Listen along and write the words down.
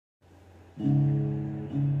Hello,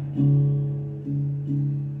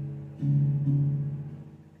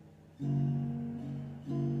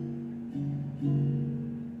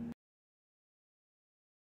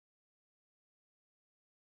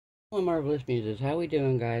 Marvelous Muses. How we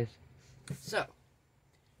doing, guys? So,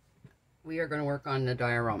 we are going to work on the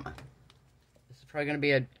diorama. This is probably going to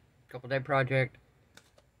be a couple-day project.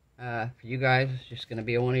 For you guys, it's just going to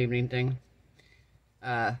be a one-evening thing.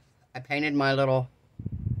 I painted my little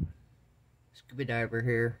scuba diver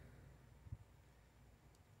here.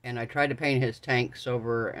 And I tried to paint his tank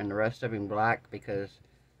silver and the rest of him black because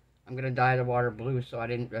I'm going to dye the water blue. So I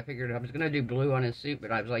figured I was going to do blue on his suit, but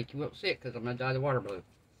I was like, you won't see it because I'm going to dye the water blue.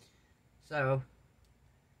 So,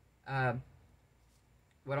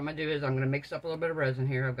 what I'm going to do is I'm going to mix up a little bit of resin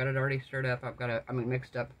here. I've got it already stirred up.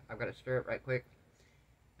 Mixed up. I've got to stir it right quick.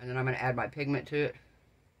 And then I'm going to add my pigment to it.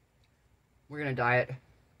 We're going to dye it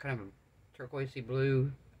kind of a turquoisey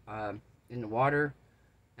blue in the water.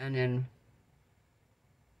 And then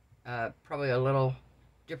probably a little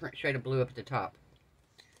different shade of blue up at the top.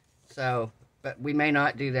 So, but we may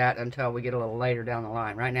not do that until we get a little later down the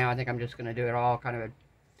line. Right now, I think I'm just going to do it all kind of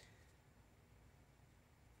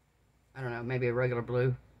I don't know, maybe a regular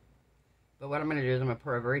blue. But what I'm going to do is I'm going to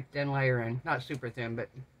pour a very thin layer in. Not super thin, but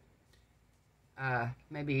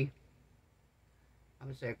maybe, I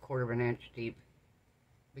would say 1/4 of an inch deep.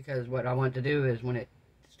 Because what I want to do is when it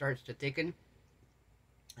starts to thicken,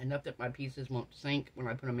 enough that my pieces won't sink when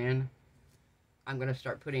I put them in, I'm going to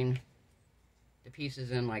start putting the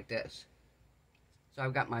pieces in like this. So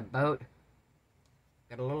I've got my boat,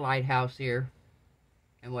 got a little lighthouse here,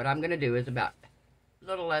 and what I'm going to do is about a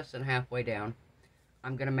little less than halfway down,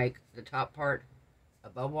 I'm going to make the top part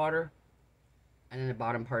above water, and then the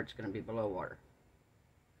bottom part's going to be below water.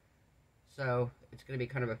 So it's going to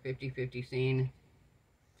be kind of a 50-50 scene.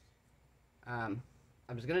 I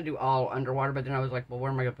was going to do all underwater, but then I was like, well, where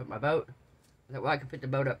am I going to put my boat? I thought, well, I could put the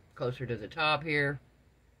boat up closer to the top here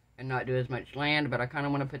and not do as much land, but I kind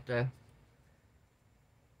of want to put the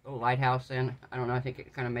little lighthouse in. I don't know, I think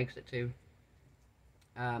it kind of makes it too.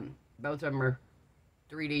 Both of them are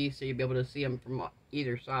 3D, so you'll be able to see them from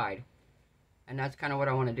either side. And that's kind of what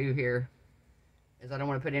I want to do here, is I don't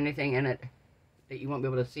want to put anything in it that you won't be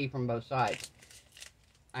able to see from both sides.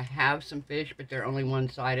 I have some fish, but they're only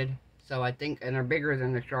one-sided, so I think, and they're bigger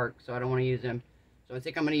than the shark, so I don't want to use them. So I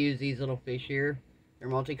think I'm going to use these little fish here. They're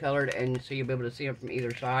multicolored, and so you'll be able to see them from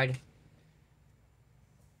either side.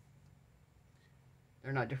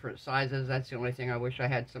 They're not different sizes. That's the only thing. I wish I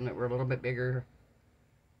had some that were a little bit bigger.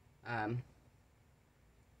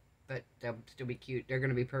 But they'll still be cute. They're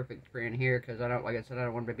going to be perfect for in here because I don't, like I said, I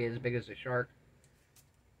don't want them to be as big as the shark.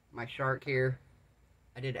 My shark here,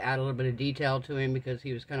 I did add a little bit of detail to him because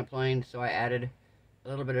he was kind of plain, so I added a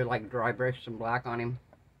little bit of like dry brush, some black on him.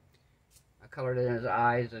 I colored in his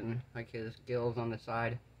eyes and like his gills on the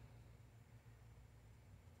side.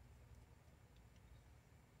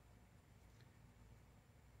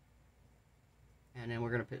 And then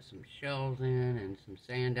we're going to put some shells in and some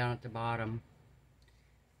sand down at the bottom.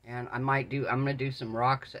 And I'm going to do some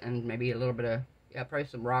rocks and maybe a little bit of, yeah, probably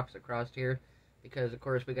some rocks across here. Because, of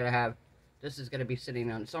course, we got to have, this is going to be sitting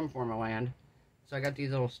on some form of land. So I got these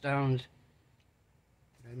little stones.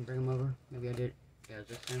 Did I even bring them over? Maybe I did. Yeah, is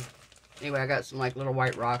this them? Anyway, I got some, like, little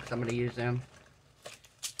white rocks. I'm going to use them.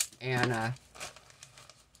 And,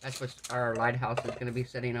 that's what our lighthouse is going to be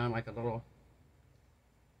sitting on, like a little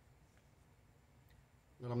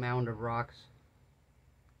mound of rocks.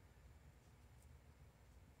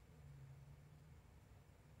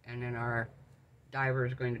 And then our diver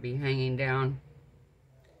is going to be hanging down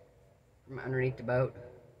from underneath the boat.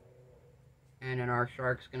 And then our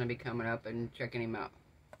shark's going to be coming up and checking him out.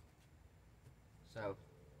 So,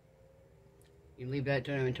 you leave that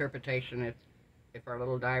to an interpretation if our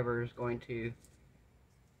little diver is going to...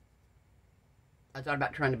 I thought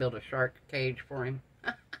about trying to build a shark cage for him.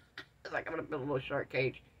 I was like, I'm going to build a little shark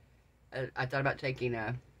cage. I thought about taking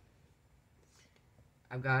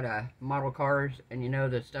I've got model cars, and you know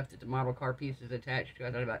the stuff that the model car piece is attached to.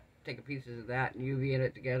 I thought about taking pieces of that and UVing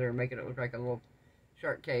it together and making it look like a little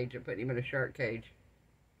shark cage and putting him in a shark cage.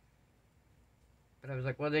 But I was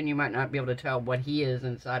like, well, then you might not be able to tell what he is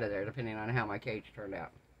inside of there, depending on how my cage turned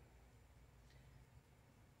out.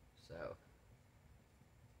 So,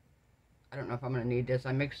 I don't know if I'm going to need this.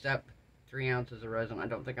 I mixed up 3 ounces of resin. I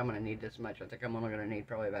don't think I'm going to need this much. I think I'm only going to need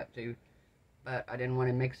probably about 2. But I didn't want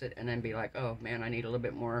to mix it and then be like, oh man, I need a little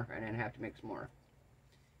bit more, and then have to mix more.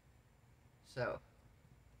 So,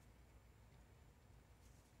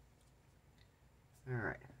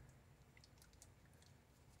 alright.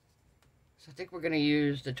 So I think we're going to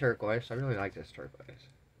use the turquoise. I really like this turquoise.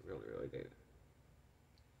 Really, really do.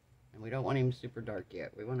 And we don't want him super dark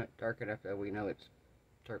yet. We want it dark enough that we know it's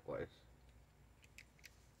turquoise.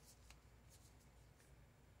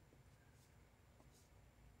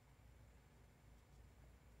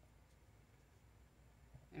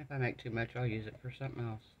 And if I make too much, I'll use it for something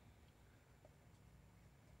else.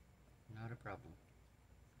 Not a problem.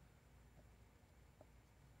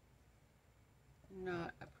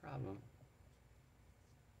 Not a problem.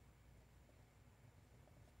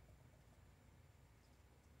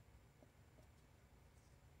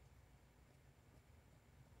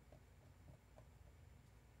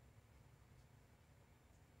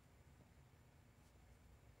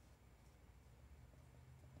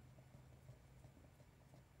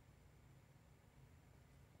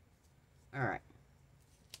 Alright.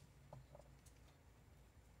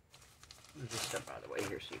 Move this stuff out of the way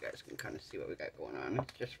here so you guys can kind of see what we got going on.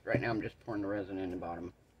 It's just, right now I'm just pouring the resin in the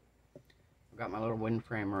bottom. I've got my little wooden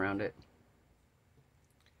frame around it.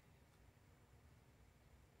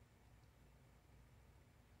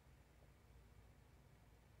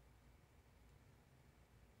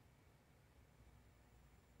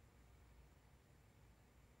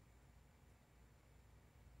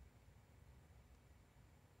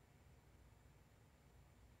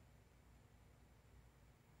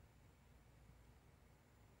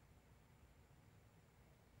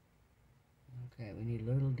 Okay, we need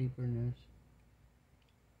a little deeper in this.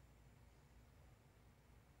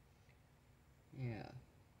 Yeah.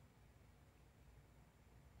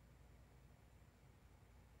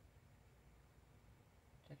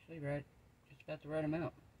 It's actually right, just about the right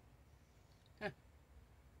amount. Huh.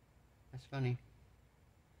 That's funny.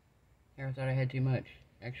 Here I thought I had too much.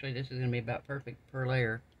 Actually, this is going to be about perfect per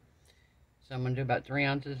layer. So I'm going to do about 3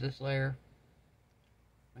 ounces this layer.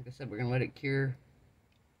 Like I said, we're going to let it cure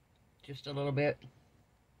just a little bit.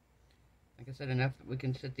 Like I said, enough that we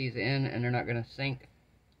can sit these in and they're not going to sink.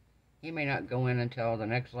 He may not go in until the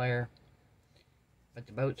next layer, but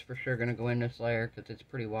the boat's for sure going to go in this layer because it's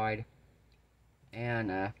pretty wide.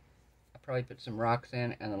 And I'll probably put some rocks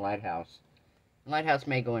in and the lighthouse. The lighthouse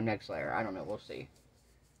may go in next layer. I don't know. We'll see.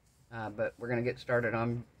 But we're going to get started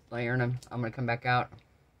on layering them. I'm going to come back out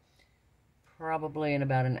probably in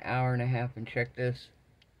about an hour and a half and check this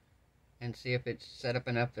and see if it's set up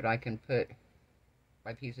enough that I can put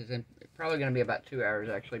my pieces in. It's probably going to be about 2 hours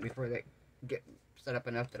actually before they get set up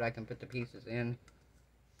enough that I can put the pieces in.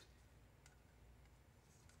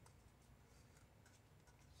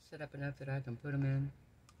 Set up enough that I can put them in.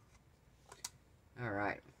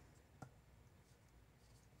 Alright.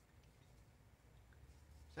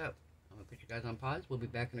 So, I'm going to put you guys on pause. We'll be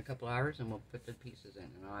back in a couple hours and we'll put the pieces in.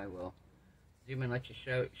 And I will zoom in and let you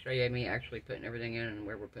show you me actually putting everything in and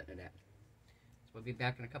where we're putting it at. So we'll be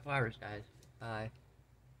back in a couple hours, guys. Bye.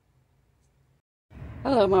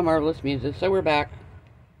 Hello, my marvelous muses. So we're back.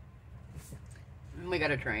 And we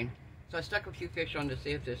got a train. So I stuck a few fish on to see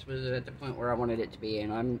if this was at the point where I wanted it to be,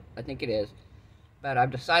 and I think it is. But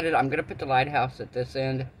I've decided I'm going to put the lighthouse at this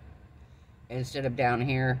end instead of down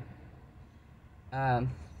here. I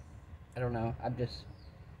don't know.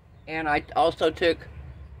 And I also took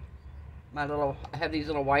my I have these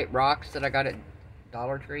little white rocks that I got at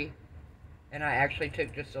Dollar Tree. And I actually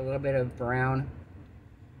took just a little bit of brown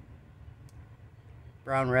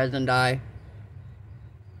resin dye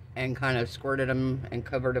and kind of squirted them and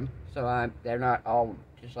covered them so they're not all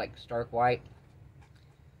just like stark white.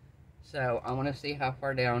 So I want to see how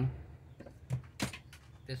far down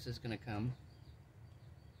this is going to come.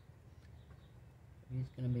 He's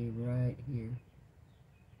going to be right here.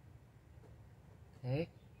 Okay.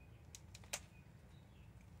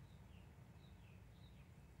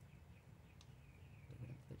 We're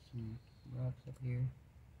going to put some rocks up here.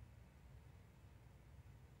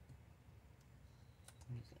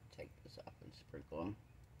 I'm just going to take this off and sprinkle them.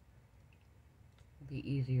 It'll be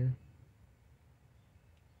easier.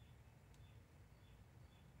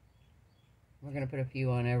 We're going to put a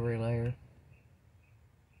few on every layer.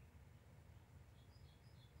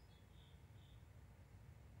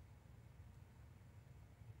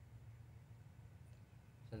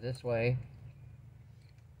 So this way,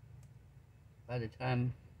 by the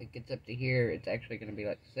time it gets up to here, it's actually going to be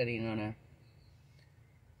like sitting on a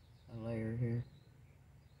layer here.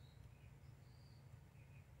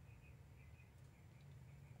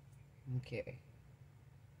 Okay.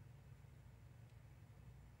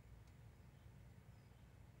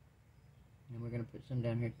 And we're going to put some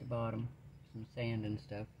down here at the bottom, some sand and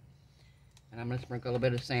stuff. And I'm going to sprinkle a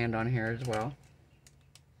bit of sand on here as well.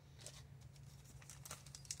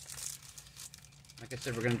 Like I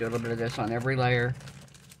said, we're going to do a little bit of this on every layer.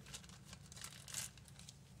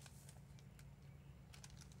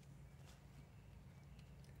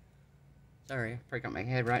 Sorry, I probably got my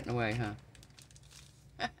head right in the way,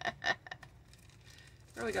 huh?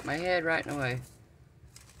 Really got my head right in the way.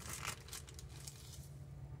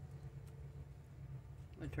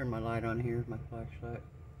 I'm gonna turn my light on here, my flashlight.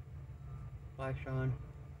 Flash on.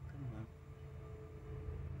 Come on.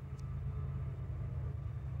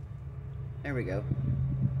 There we go.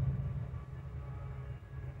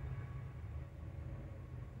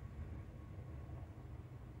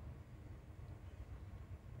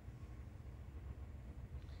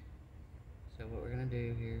 So what we're gonna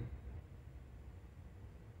do here,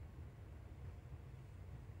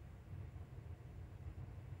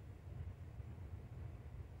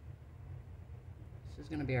 this is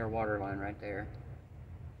gonna be our water line right there.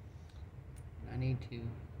 I need to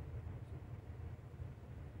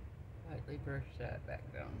lightly brush that back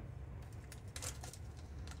down.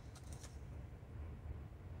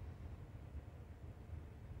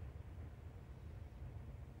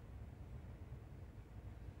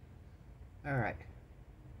 All right.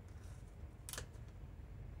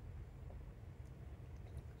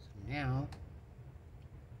 So now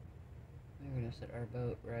we're gonna set our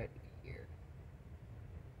boat right here.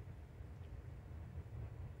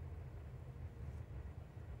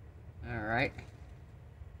 All right.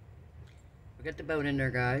 We got the boat in there,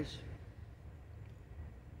 guys.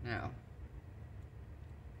 Now,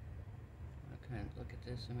 I'll kind of look at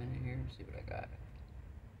this a minute here and see what I got.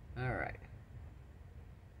 All right.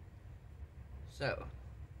 So, I'm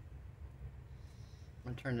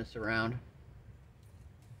gonna turn this around.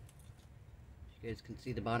 You guys can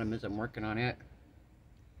see the bottom as I'm working on it.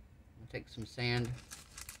 I'll take some sand.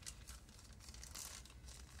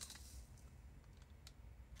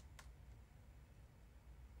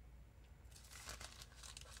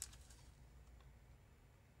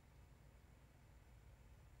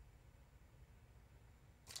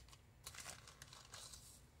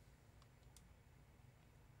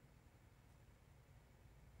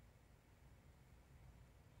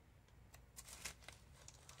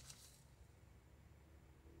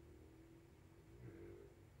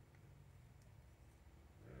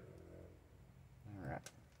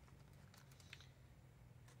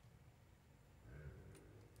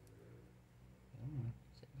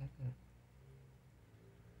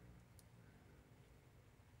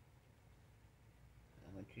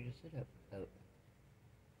 You just sit up. Oh.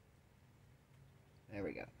 There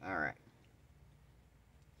we go. Alright.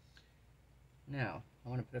 Now, I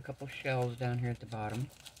want to put a couple shells down here at the bottom.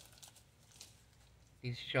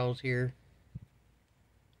 These shells here,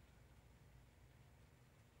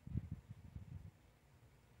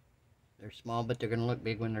 they're small, but they're going to look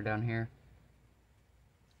big when they're down here.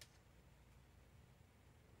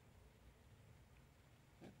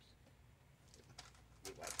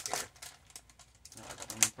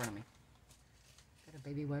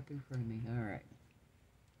 Baby wipe in front of me. Alright.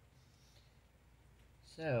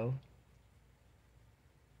 So,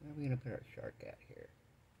 where are we going to put our shark at here?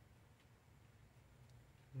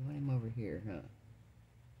 We want him over here, huh?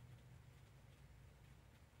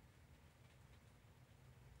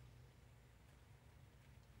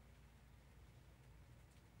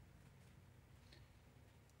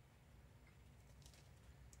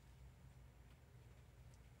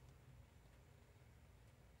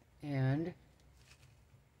 And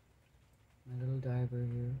my little diver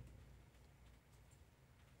here.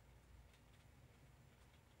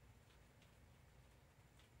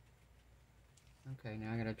 Okay,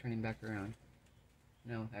 now I gotta turn him back around.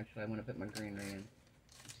 No, actually I want to put my greenery in.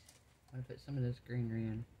 I want to put some of this greenery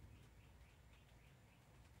in.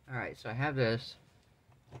 Alright, so I have this.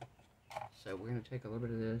 So we're going to take a little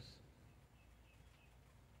bit of this.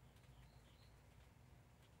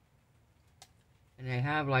 And they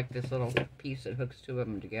have like this little piece that hooks two of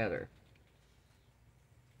them together.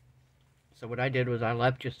 So what I did was I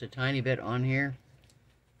left just a tiny bit on here.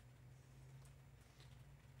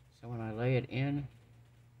 So when I lay it in,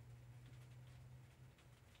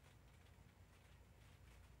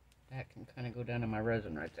 that can kind of go down in my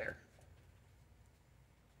resin right there.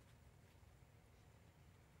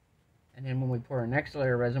 And then when we pour our next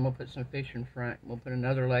layer of resin, we'll put some fish in front. We'll put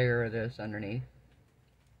another layer of this underneath.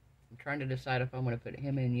 I'm trying to decide if I'm going to put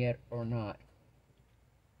him in yet or not.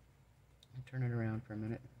 I'll turn it around for a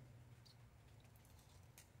minute.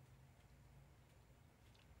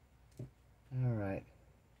 Alright.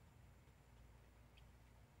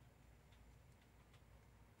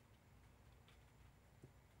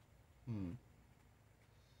 I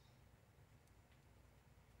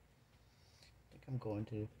think I'm going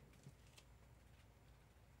to.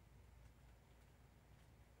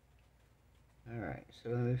 Alright, so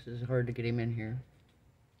this is hard to get him in here.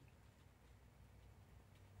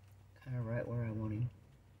 Kind of right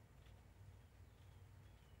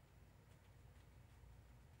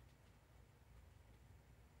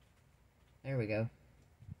we go.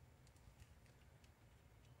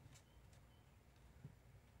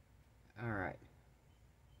 Alright.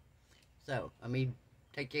 So, let me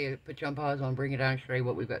put you on pause. I'll bring it down and show you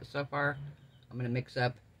what we've got so far. I'm going to mix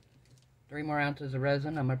up 3 more ounces of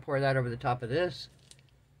resin. I'm going to pour that over the top of this.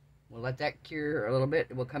 We'll let that cure a little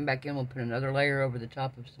bit. We'll come back in. We'll put another layer over the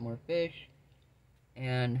top of some more fish.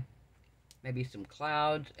 And maybe some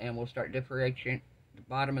clouds. And we'll start differentiating the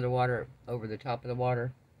bottom of the water over the top of the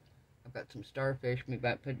water. I've got some starfish we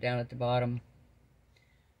might put down at the bottom.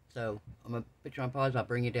 So, I'm going to put you on pause. I'll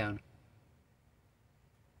bring you down.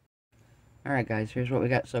 Alright guys, here's what we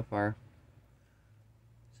got so far.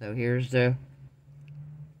 So here's that.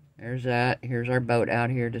 Here's our boat out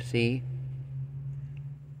here to sea.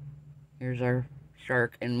 Here's our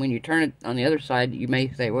shark. And when you turn it on the other side, you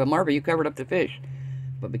may say, well, Marva, you covered up the fish.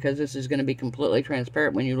 But because this is going to be completely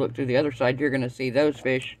transparent, when you look through the other side, you're going to see those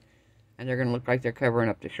fish. And they're going to look like they're covering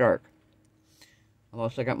up the shark. I've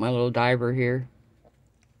also got my little diver here.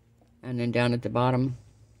 And then down at the bottom,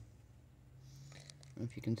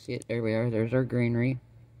 if you can see it, there we are. There's our greenery.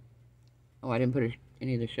 Oh, I didn't put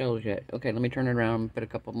any of the shells yet. Okay, let me turn it around and put a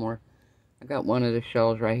couple more. I got one of the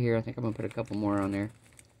shells right here. I think I'm going to put a couple more on there.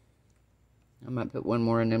 I might put one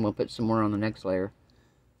more and then we'll put some more on the next layer.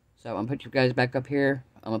 So I'm going to put you guys back up here.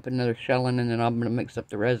 I'm going to put another shell in and then I'm going to mix up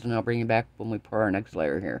the resin. I'll bring you back when we pour our next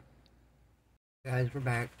layer here. Guys, we're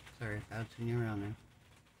back. Sorry if bouncing you around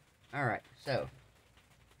there. Alright, so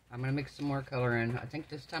I'm going to mix some more color in. I think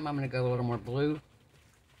this time I'm going to go a little more blue.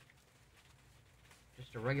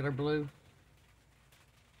 Just a regular blue.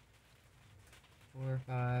 4 or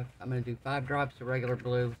 5. I'm going to do 5 drops of regular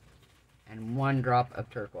blue and 1 drop of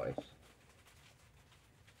turquoise.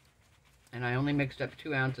 And I only mixed up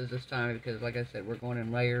 2 ounces this time because, like I said, we're going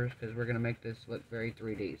in layers because we're going to make this look very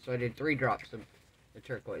 3D. So I did 3 drops of the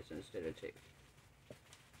turquoise instead of 2.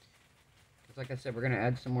 Because, like I said, we're going to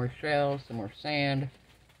add some more shells, some more sand,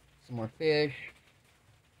 some more fish,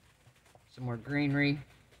 some more greenery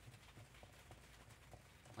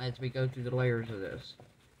as we go through the layers of this.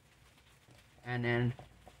 And then,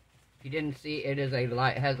 if you didn't see, it has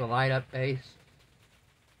a light up base.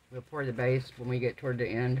 We'll pour the base when we get toward the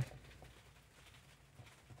end.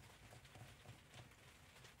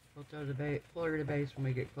 We'll pour the base when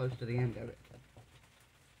we get close to the end of it.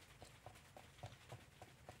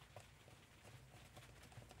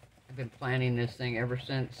 I've been planning this thing ever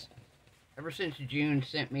since June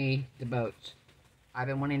sent me the boats. I've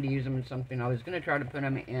been wanting to use them in something. I was going to try to put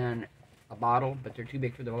them in a bottle, but they're too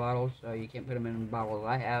big for the bottles, so you can't put them in the bottles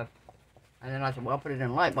I have. And then I said, well, I'll put it in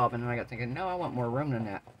a light bulb, and then I got thinking, no, I want more room than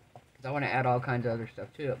that, because I want to add all kinds of other stuff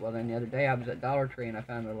to it. Well, then the other day I was at Dollar Tree, and I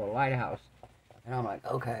found a little lighthouse, and I'm like,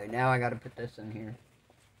 okay, now I got to put this in here.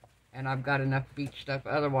 And I've got enough beach stuff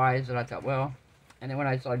otherwise that I thought, well, and then when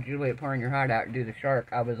I saw Juliet pouring your heart out and do the shark,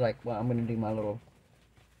 I was like, well, I'm going to do my little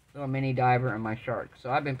mini diver and my shark.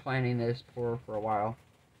 So I've been planning this for a while.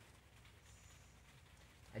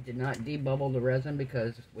 I did not debubble the resin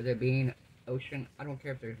because with it being ocean, I don't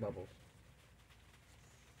care if there's bubbles.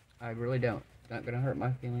 I really don't. It's not going to hurt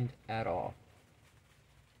my feelings at all.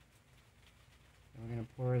 So we're going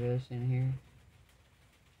to pour this in here.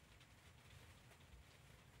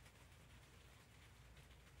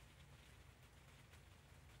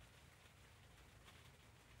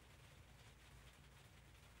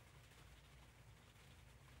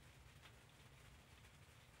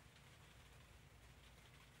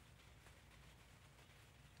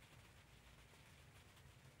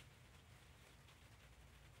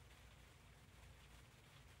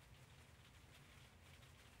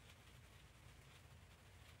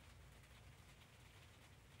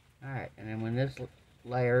 Alright, and then when this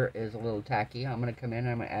layer is a little tacky, I'm going to come in and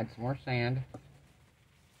I'm going to add some more sand.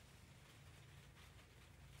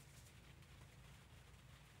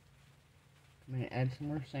 I'm going to add some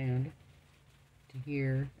more sand to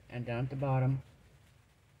here and down at the bottom.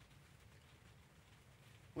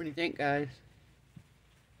 What do you think, guys?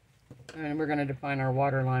 And we're going to define our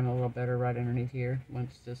water line a little better right underneath here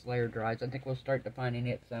once this layer dries. I think we'll start defining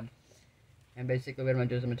it some. And basically what I'm going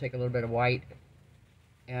to do is I'm going to take a little bit of white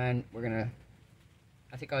and we're going to,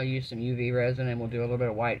 I think I'll use some UV resin and we'll do a little bit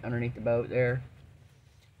of white underneath the boat there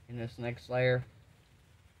in this next layer.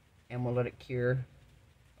 And we'll let it cure.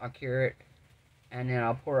 I'll cure it. And then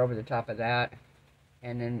I'll pour over the top of that.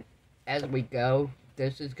 And then as we go,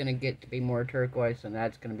 this is going to get to be more turquoise and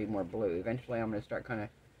that's going to be more blue. Eventually I'm going to start kind of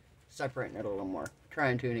separating it a little more.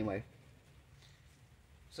 Trying to anyway.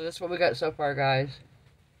 So that's what we got so far, guys.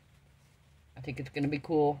 I think it's going to be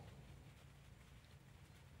cool.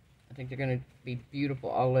 I think they're going to be beautiful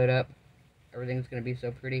all lit up. Everything's going to be so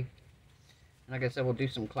pretty. Like I said, we'll do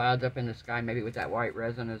some clouds up in the sky, maybe with that white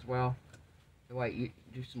resin as well. The white,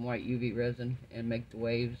 do some white UV resin and make the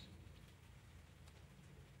waves.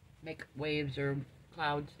 Make waves or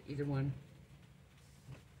clouds, either one.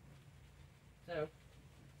 So,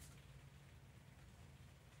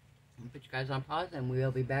 I'll put you guys on pause and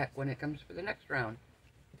we'll be back when it comes for the next round.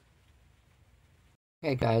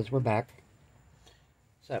 Okay guys, we're back.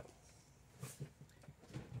 So,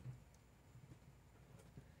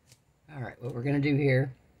 alright, what we're going to do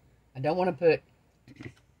here, I don't want to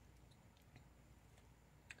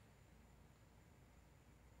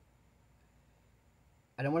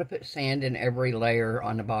put sand in every layer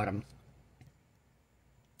on the bottom,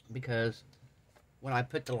 because when I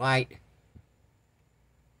put the light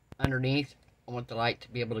underneath, I want the light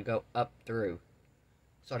to be able to go up through.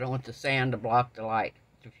 So I don't want the sand to block the light,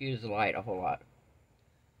 diffuse the light a whole lot.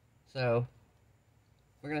 So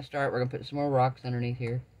we're going to start, we're going to put some more rocks underneath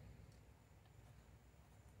here.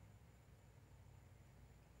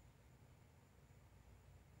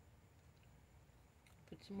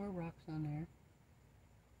 Put some more rocks on there.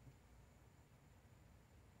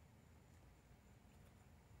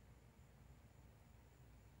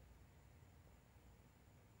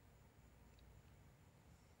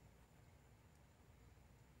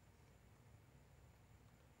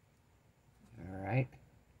 Alright.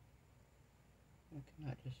 Come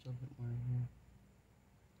out just a little bit more in here.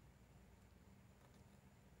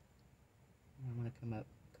 I'm going to come up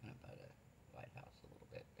kind of by the lighthouse a little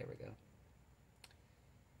bit. There we go.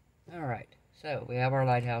 Alright, so we have our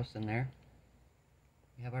lighthouse in there.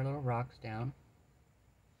 We have our little rocks down.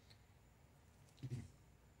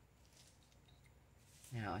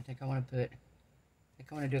 Now, I think I want to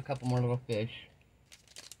do a couple more little fish.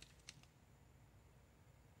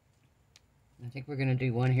 I think we're going to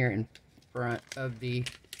do one here in front of the...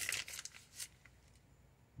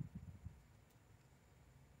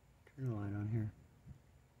 Turn the light on here.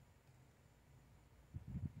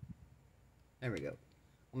 There we go.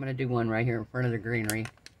 I'm going to do one right here in front of the greenery.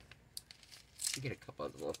 Get a couple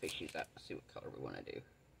of the little fishies out and see what color we want to do.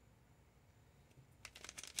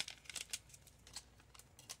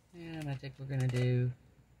 And I think we're going to do...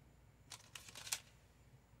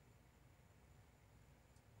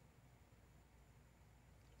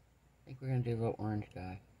 I think we're going to do a little orange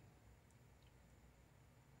guy.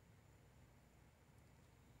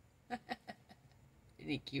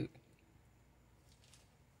 Isn't he cute?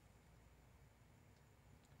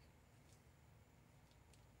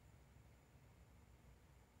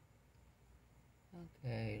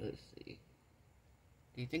 Okay, let's see.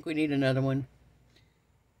 Do you think we need another one?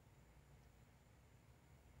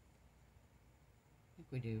 I think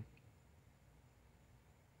we do.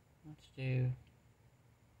 Let's do...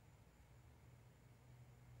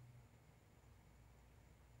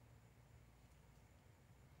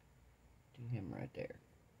 him right there.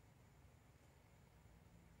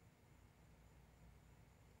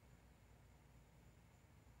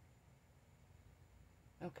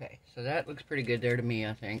 Okay, so that looks pretty good there to me,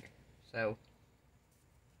 I think. So,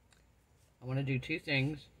 I want to do two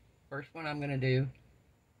things. First one I'm going to do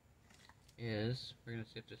is, we're going to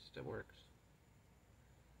see if this still works.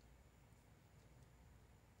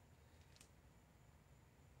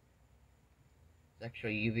 It's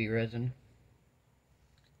actually UV resin.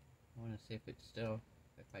 I want to see if it's still,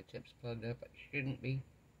 if my tip's plugged up. It shouldn't be.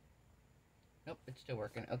 Nope, it's still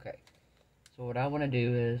working. Okay. So what I want to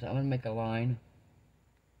do is, I'm going to make a line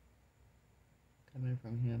coming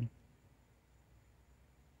from him.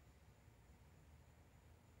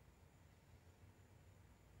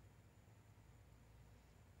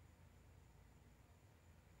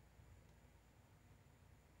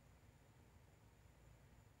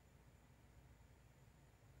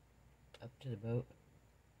 Up to the boat.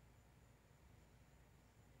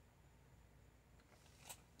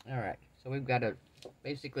 Alright, so we've got a,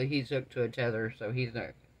 basically he's hooked to a tether, so he's not,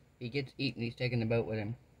 if he gets eaten, he's taking the boat with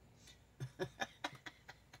him. But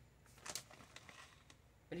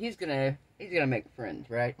he's gonna make friends,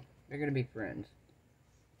 right? They're gonna be friends.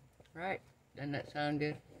 Right? Doesn't that sound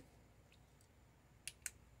good?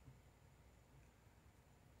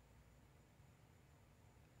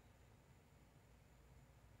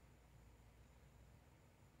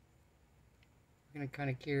 We're gonna kind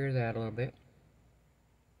of cure that a little bit.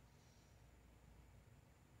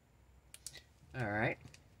 Alright.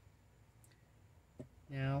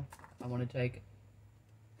 Now, I want to take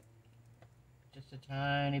just a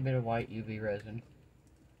tiny bit of white UV resin.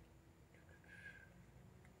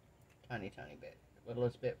 Tiny, tiny bit. The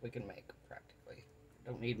littlest bit we can make, practically.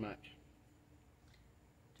 Don't need much.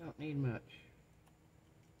 Don't need much.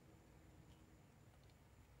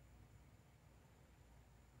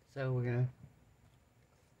 So we're gonna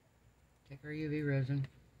take our UV resin,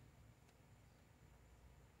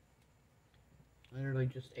 literally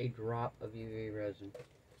just a drop of UV resin,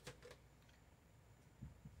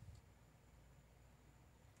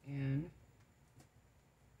 and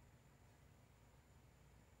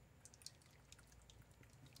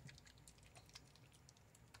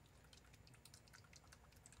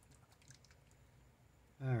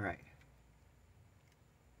all right.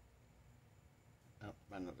 Oh,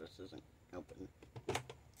 I know this isn't open.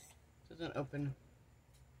 This isn't open.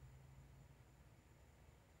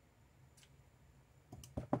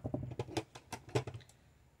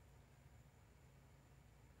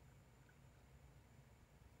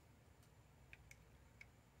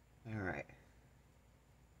 All right.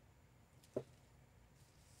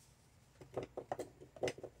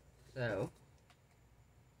 So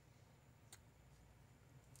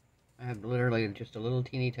I have literally just a little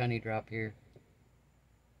teeny tiny drop here.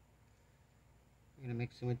 I'm gonna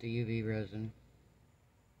mix it with the UV resin.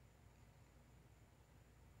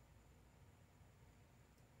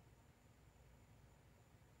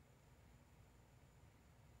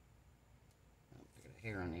 Oh, I got a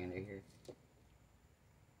hair on the end of here.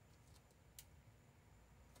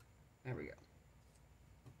 There we go.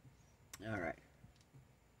 All right.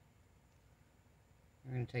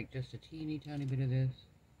 We're gonna take just a teeny tiny bit of this.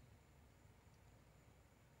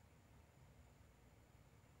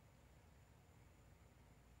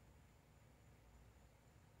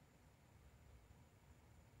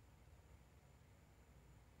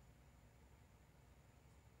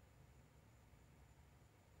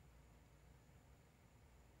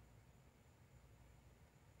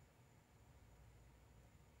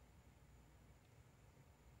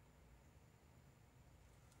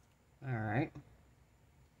 All right.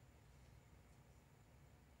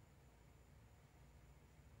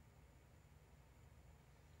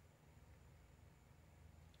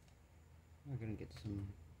 We're gonna get some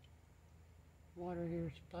water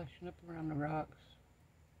here splashing up around the rocks.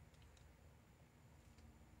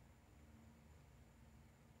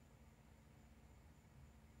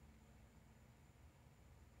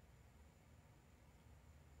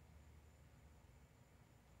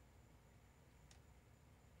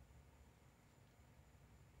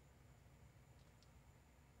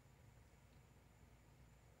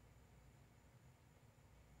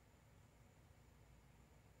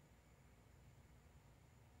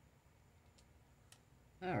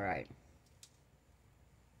 All right.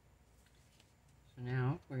 So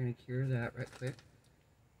now we're gonna cure that right quick.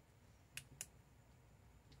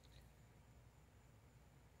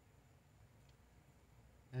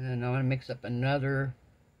 And then I'm gonna mix up another.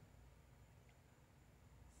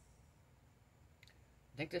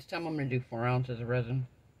 I think this time I'm gonna do 4 ounces of resin,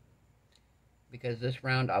 because this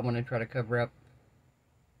round I want to try to cover up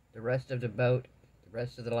the rest of the boat, the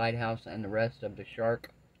rest of the lighthouse, and the rest of the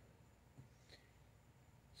shark.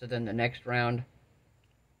 So then the next round,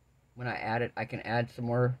 when I add it, I can add some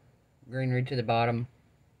more greenery to the bottom,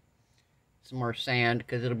 some more sand,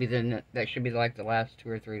 because it'll be that should be like the last 2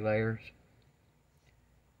 or 3 layers.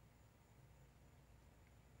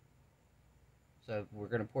 So we're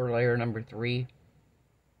gonna pour layer number 3.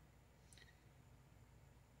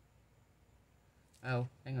 Oh,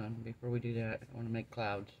 hang on, before we do that, I want to make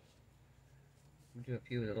clouds. We'll do a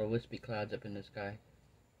few little wispy clouds up in the sky.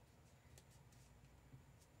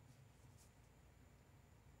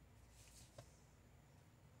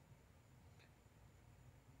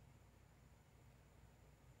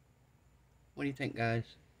 What do you think, guys?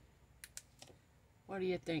 What do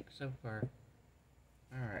you think so far?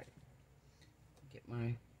 Alright. Get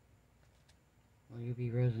my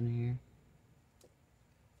UV resin here.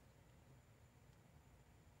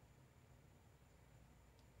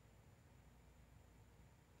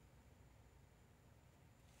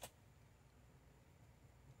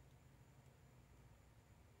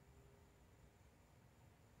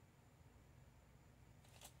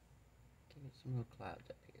 Give it some little clouds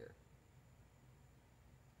up here.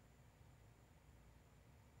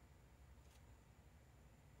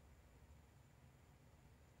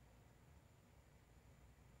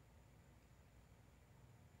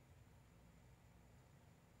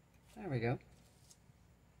 There we go.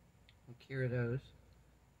 We'll cure those.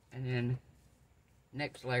 And then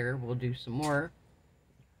next layer we'll do some more.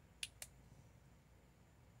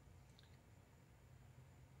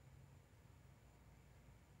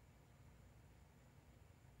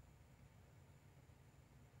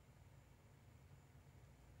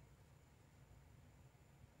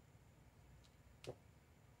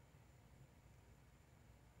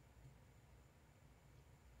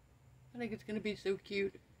 I think it's going to be so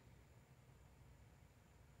cute.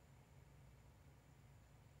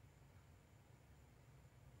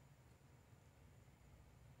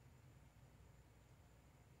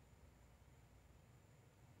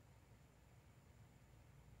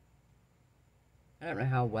 I don't know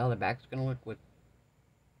how well the back's going to look with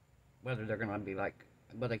whether they're going to be like,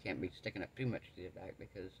 well, they can't be sticking up too much to the back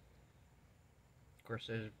because, of course,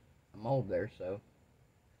 there's a mold there, so.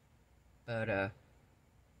 But,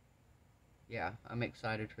 yeah, I'm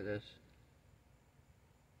excited for this.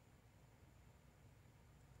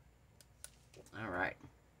 Alright.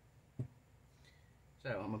 So,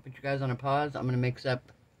 I'm going to put you guys on a pause. I'm going to mix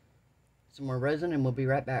up some more resin and we'll be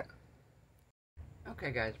right back.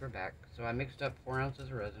 Okay guys, we're back. So I mixed up 4 ounces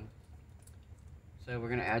of resin. So we're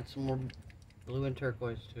going to add some more blue and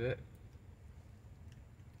turquoise to it.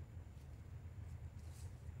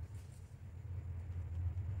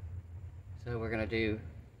 So we're going to do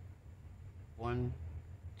 1,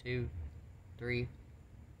 2, 3,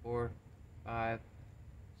 4, 5,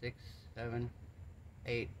 6, 7,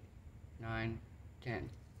 8, 9, 10.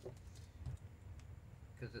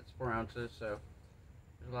 Because it's 4 ounces, so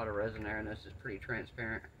there's a lot of resin there, and this is pretty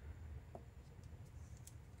transparent.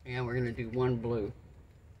 And we're going to do 1 blue,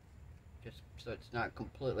 just so it's not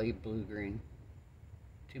completely blue-green.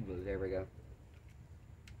 2 blue, there we go.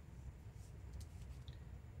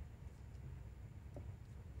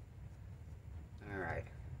 Alright.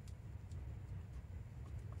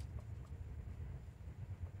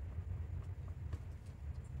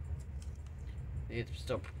 It's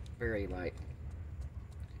still very light,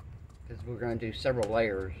 because we're going to do several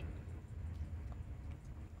layers.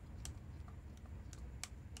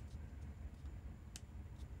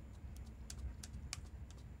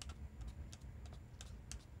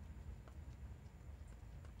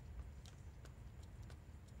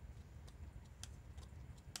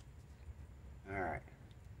 Alright.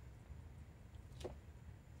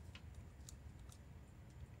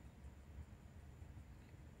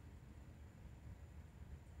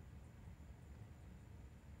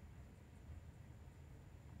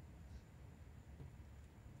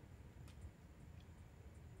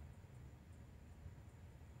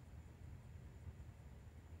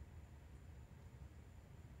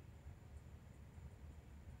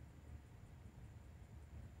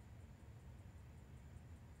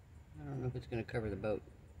 I don't know if it's going to cover the boat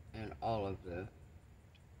and all of the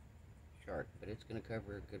shark, but it's going to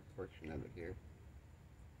cover a good portion of it here.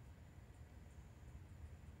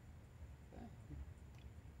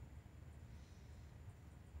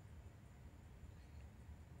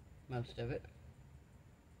 Most of it.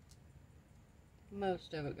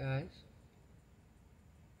 Most of it, guys.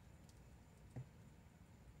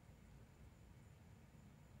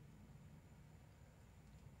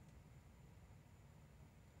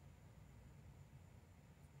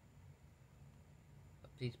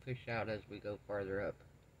 These push out as we go farther up.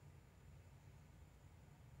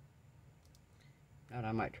 And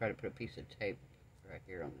I might try to put a piece of tape right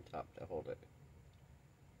here on the top to hold it.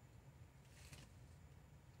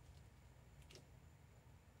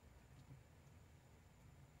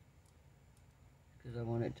 Because I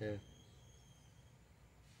want it to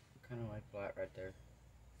kind of lie flat right there.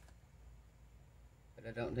 But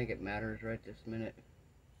I don't think it matters right this minute.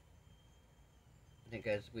 I think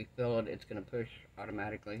as we fill it, it's going to push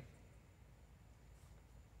automatically.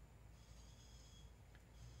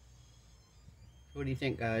 So what do you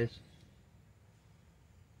think, guys?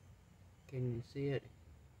 Can you see it?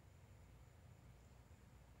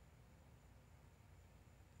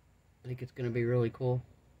 I think it's going to be really cool.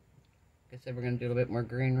 Like I said, we're going to do a little bit more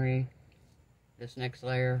greenery this next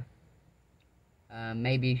layer.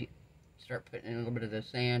 Maybe start putting in a little bit of the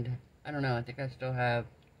sand. I don't know. I think I still have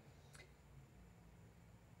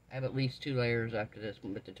at least 2 layers after this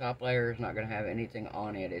one, but the top layer is not going to have anything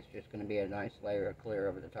on it. It's just going to be a nice layer of clear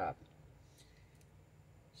over the top.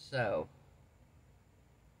 So,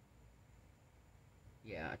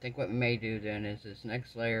 yeah, I think what we may do then is this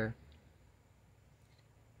next layer.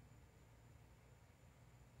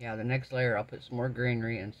 Yeah, the next layer I'll put some more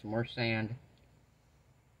greenery and some more sand.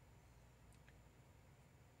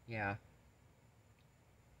 Yeah.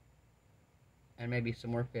 And maybe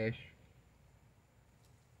some more fish.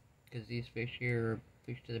 Because these fish here are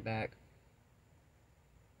fish to the back.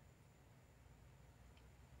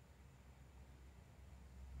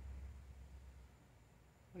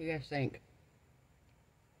 What do you guys think?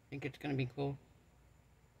 Think it's going to be cool?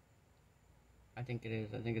 I think it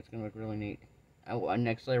is. I think it's going to look really neat. Oh,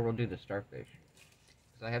 next layer we'll do the starfish.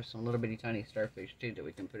 Because I have some little bitty tiny starfish too that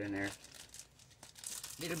we can put in there.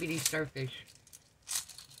 Little bitty starfish.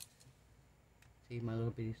 See my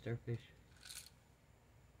little bitty starfish?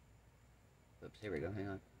 Oops, here we go, hang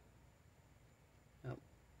on. Oh.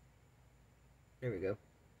 There we go.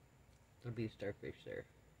 Little bitty starfish there.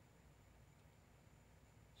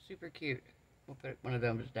 Super cute. We'll put one of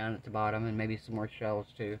them down at the bottom and maybe some more shells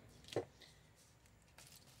too.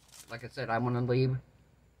 like I said, I want to leave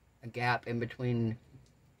a gap in between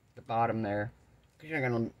the bottom there,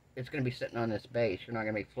 because it's gonna be sitting on this base. You're not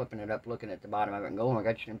gonna be flipping it up, looking at the bottom of it and going, "Oh my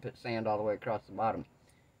God, you didn't put sand all the way across the bottom."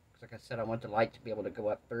 Because like I said, I want the light to be able to go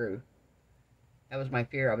up through. That was my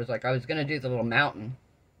fear. I was gonna do the little mountain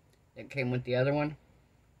that came with the other one.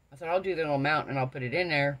 I thought I'll do the little mountain and I'll put it in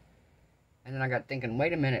there, and then I got thinking,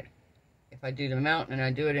 wait a minute, if I do the mountain and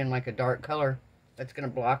I do it in like a dark color, that's gonna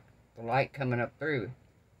block the light coming up through.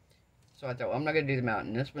 So I thought, well, I'm not going to do the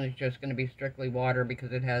mountain. This one is just going to be strictly water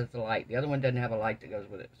because it has the light. The other one doesn't have a light that goes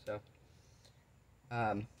with it. So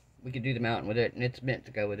we could do the mountain with it, and it's meant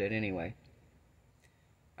to go with it anyway.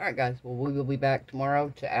 Alright, guys. Well, we will be back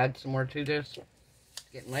tomorrow to add some more to this. It's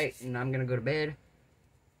getting late, and I'm going to go to bed.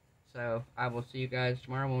 So I will see you guys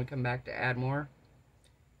tomorrow when we come back to add more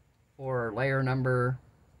for layer number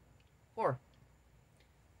 4.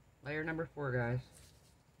 Layer number 4, guys.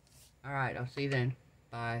 Alright, I'll see you then.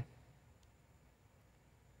 Bye.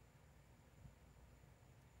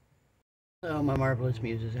 Hello, my marvelous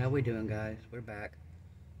muses. How we doing, guys? We're back.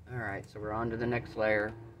 Alright, so we're on to the next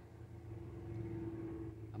layer.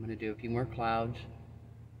 I'm going to do a few more clouds.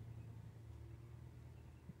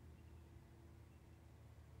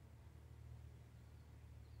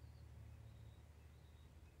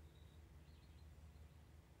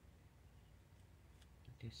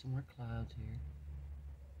 Do some more clouds here.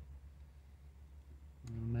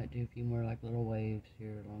 And we might do a few more like little waves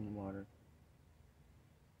here along the water.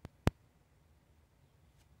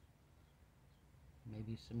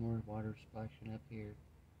 Maybe some more water splashing up here.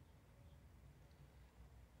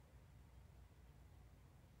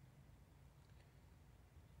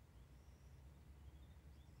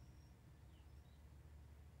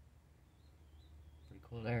 Pretty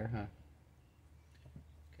cool there, huh?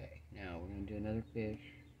 Okay, now we're going to do another fish.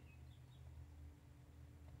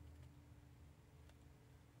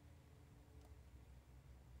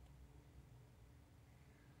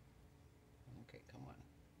 Okay, come on.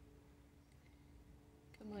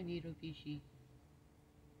 Come on, little fishy.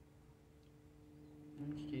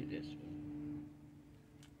 Let's do this one.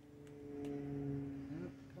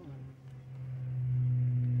 Oh, come on.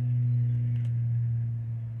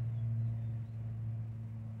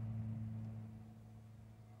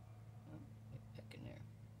 Oh, get back in there.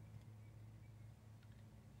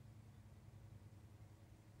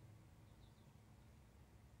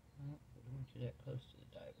 Oh, I don't want you that close to the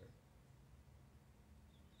diver.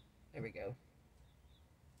 There we go.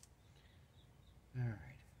 Alright.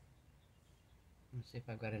 Let's see if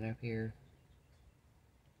I've got enough here.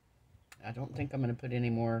 I don't think I'm going to put any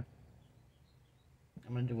more.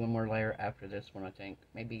 I'm going to do one more layer after this one, I think.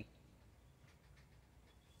 Maybe.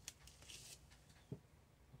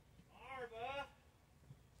 Marva!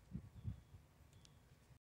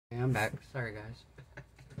 Okay, I'm back. Sorry, guys.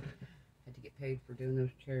 Had to get paid for doing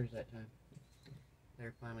those chairs that time.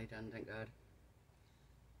 They're finally done, thank God.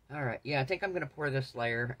 Alright, yeah, I think I'm going to pour this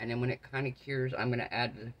layer, and then when it kind of cures, I'm going to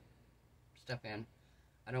add the stuff in.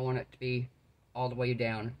 I don't want it to be all the way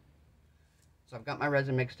down. So I've got my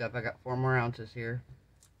resin mixed up. I got 4 more ounces here.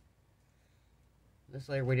 This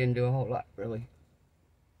layer we didn't do a whole lot, really.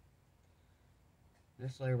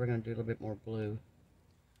 This layer we're going to do a little bit more blue.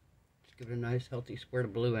 Just give it a nice healthy squirt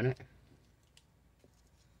of blue in it.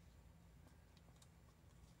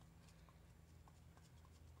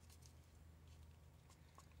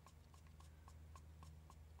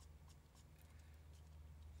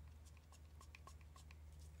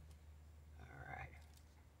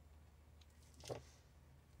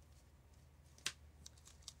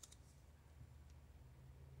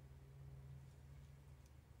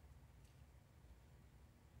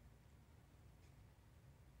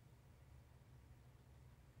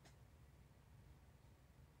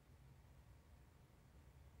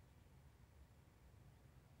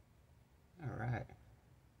 Alright.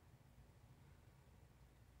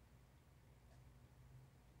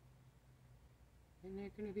 And they're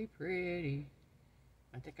going to be pretty.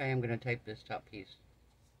 I think I am going to tape this top piece.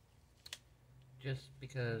 Just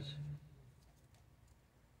because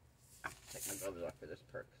I'll take my gloves off for this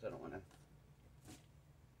part because I don't want to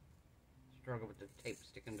struggle with the tape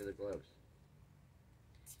sticking to the gloves.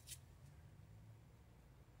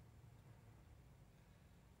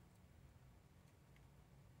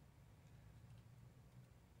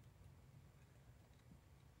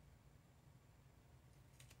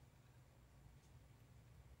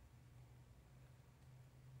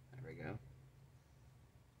 There we go.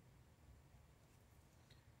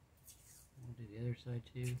 We'll do the other side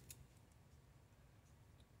too.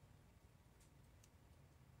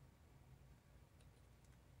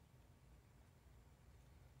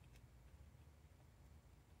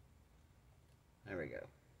 There we go.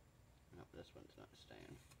 Nope, this one's not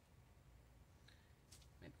staying.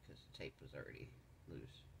 Maybe because the tape was already loose.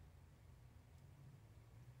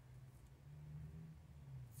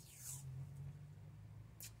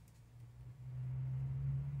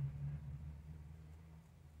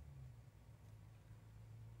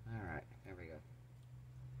 Alright, there we go.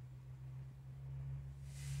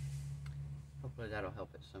 Hopefully that'll help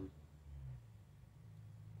it some.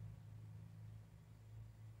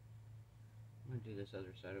 I'm going to do this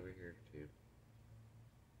other side over here too.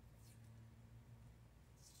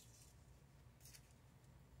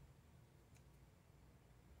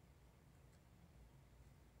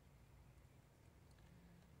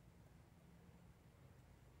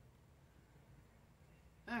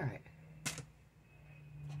 Alright. So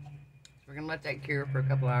we're going to let that cure for a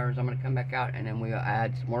couple hours. I'm going to come back out and then we'll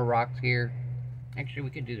add some more rocks here. Actually,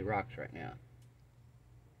 we could do the rocks right now.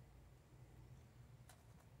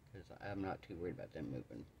 Because I'm not too worried about them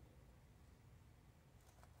moving.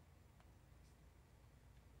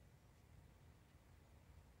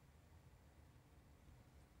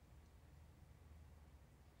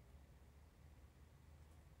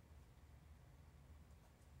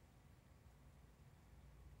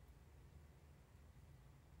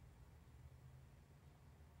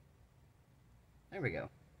 There we go.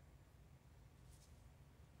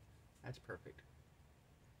 That's perfect.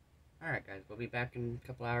 Alright guys, we'll be back in a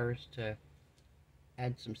couple hours to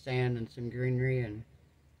add some sand and some greenery and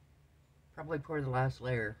probably pour the last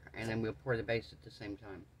layer, and then we'll pour the base at the same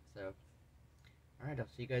time. So, alright, I'll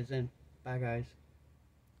see you guys then. Bye guys.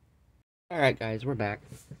 Alright guys, we're back.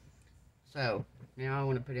 So, now I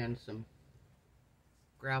want to put in some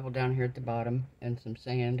gravel down here at the bottom and some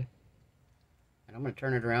sand. And I'm going to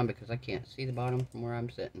turn it around because I can't see the bottom from where I'm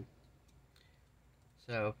sitting.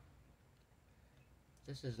 So,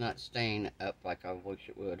 this is not staying up like I wish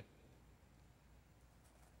it would.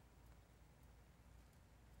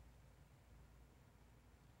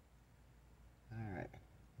 Alright.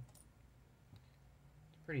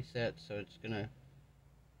 It's pretty set, so it's gonna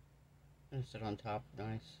sit on top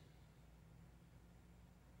nice.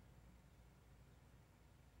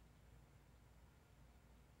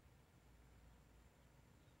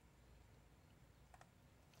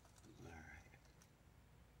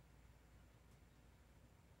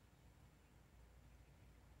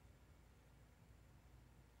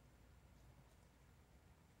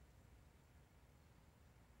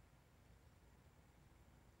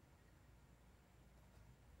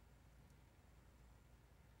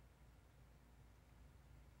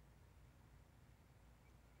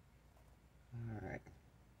 Alright.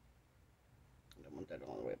 I don't want that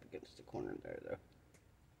all the way up against the corner there, though.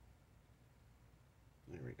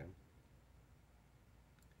 There we go.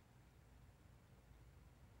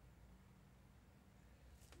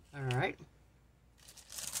 Alright.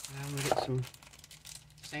 Now I'm going to get some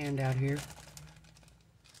sand out here.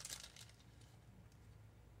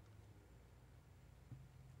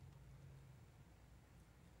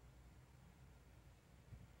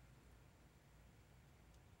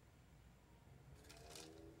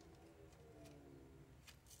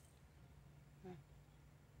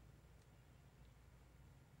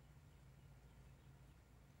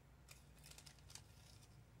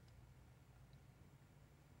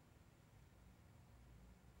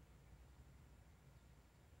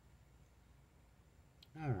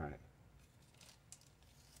 Alright.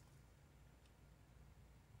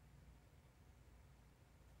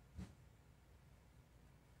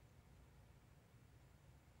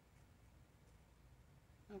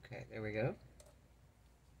 Okay, there we go.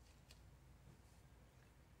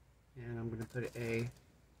 And I'm going to put a,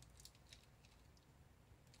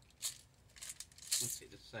 let's see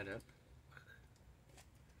this set up.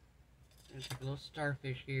 There's a little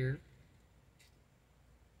starfish here.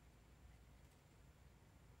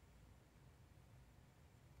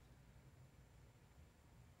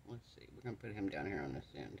 Let's see, we're going to put him down here on this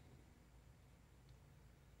end.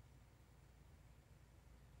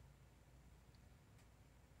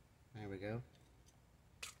 There we go.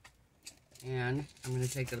 And I'm going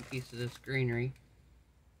to take a piece of this greenery.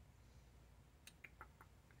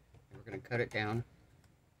 And we're going to cut it down.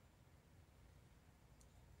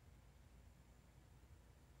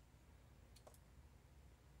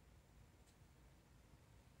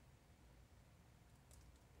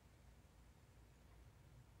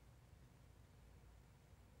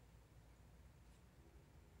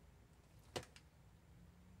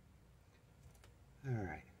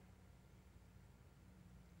 Alright.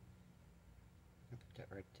 I'll put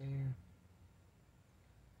that right there.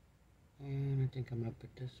 And I think I'm going to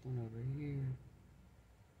put this one over here.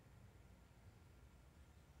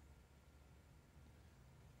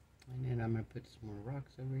 And then I'm going to put some more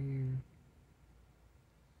rocks over here.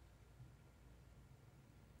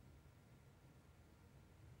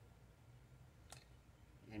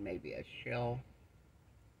 And maybe a shell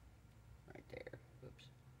right there. Whoops.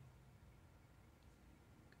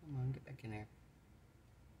 Come on, get back in there.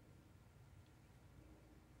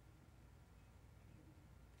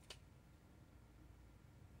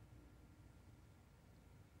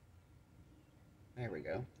 There we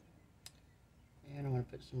go. And I want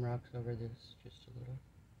to put some rocks over this, just a little.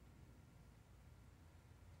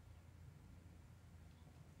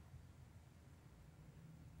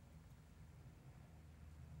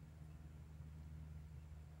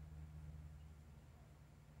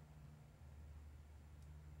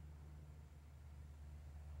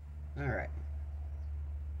 All right.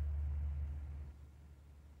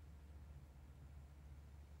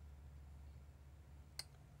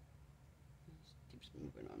 This keeps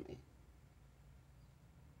moving on me.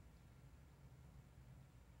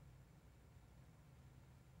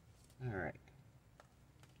 All right.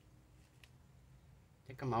 I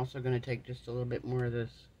think I'm also going to take just a little bit more of this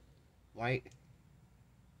white.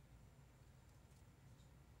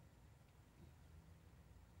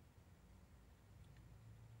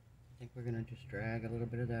 I think we're going to just drag a little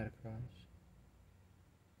bit of that across.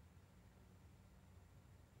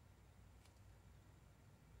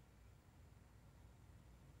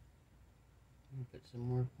 Put some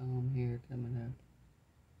more foam here coming up.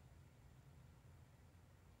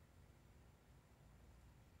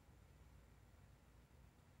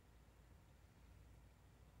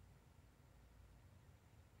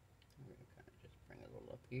 We're going to kind of just bring a little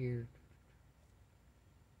up here.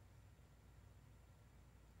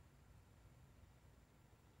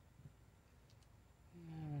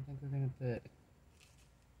 And I think we're going to put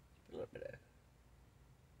a little bit of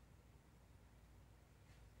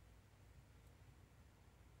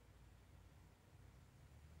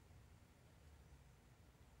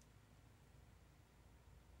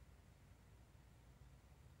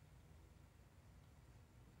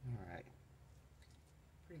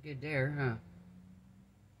pretty good there, huh?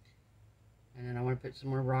 And then I want to put some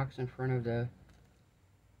more rocks in front of the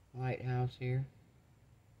lighthouse here.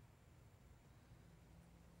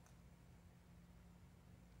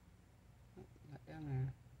 Oh, not down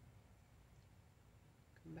there.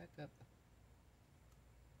 Come back up.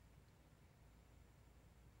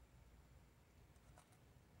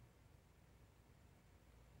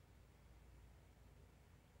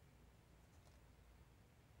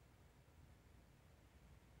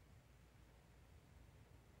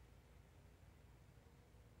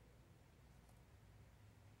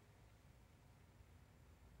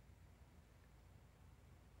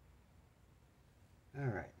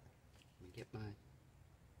 Alright, let me get my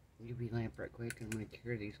UV lamp right quick, and I'm going to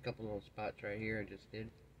cure these couple little spots right here I just did.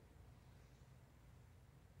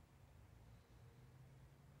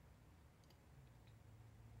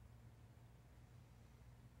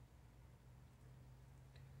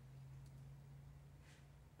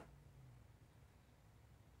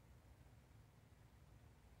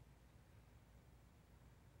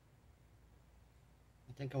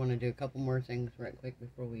 I think I want to do a couple more things right quick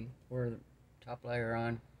before we pour the top layer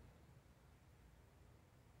on.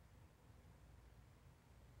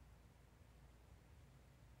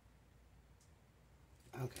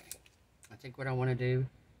 Okay, I think what I want to do,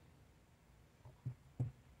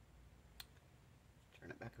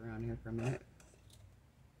 turn it back around here for a minute.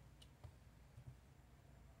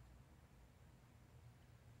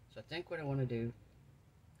 So I think what I want to do,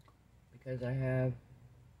 because I have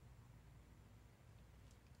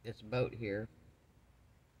this boat here,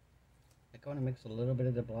 I think I want to mix a little bit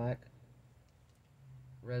of the black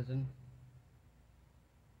resin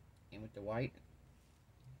in with the white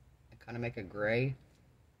and kind of make a gray.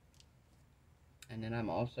 And then I'm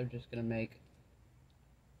also just going to make,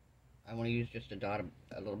 I want to use just a dot of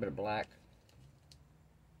a little bit of black.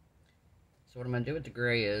 So what I'm going to do with the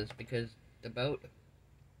gray is, because the boat,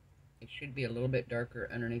 it should be a little bit darker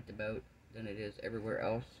underneath the boat than it is everywhere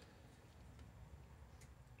else.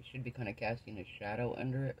 It should be kind of casting a shadow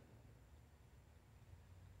under it.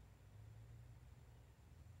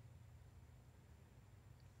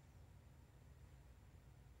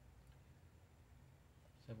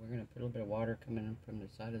 So we're going to put a little bit of water coming in from the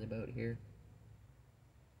side of the boat here.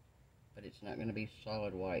 But it's not going to be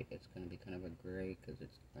solid white. It's going to be kind of a gray, because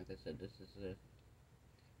it's, like I said, this is the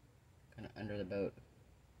kind of under the boat.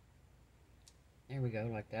 There we go,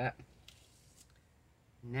 like that.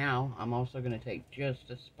 Now, I'm also going to take just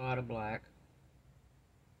a spot of black.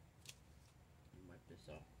 Wipe this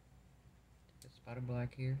off. Take a spot of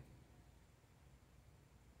black here.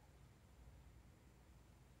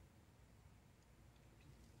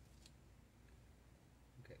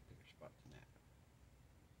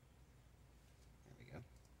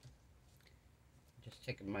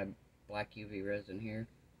 taking my black UV resin here.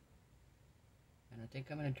 And I think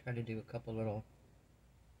I'm going to try to do a couple little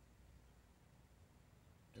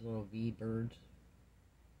V birds.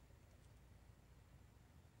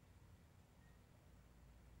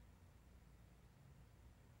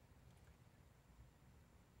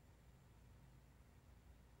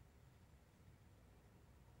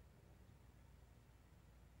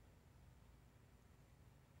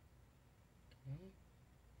 Okay.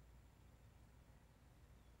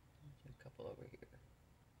 There's a couple over here.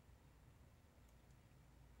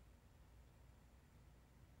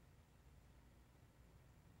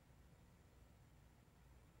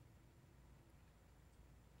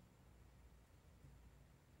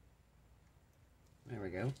 There we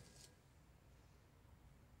go.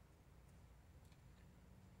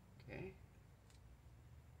 Okay.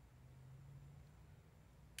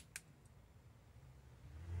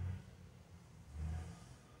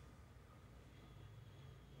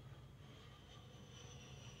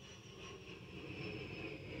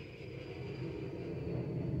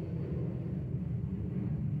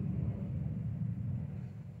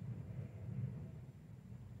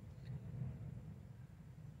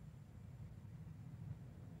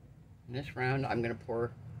 In this round, I'm going to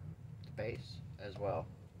pour the base as well.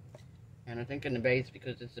 And I think in the base,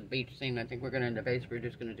 because it's a beach scene, I think in the base, we're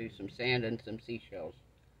just going to do some sand and some seashells.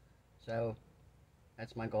 So,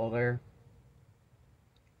 that's my goal there.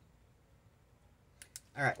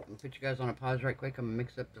 Alright, I'm going to put you guys on a pause right quick. I'm going to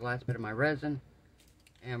mix up the last bit of my resin.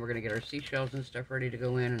 And we're going to get our seashells and stuff ready to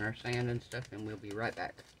go in, and our sand and stuff, and we'll be right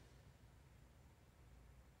back.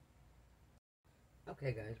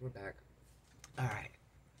 Okay guys, we're back. Alright.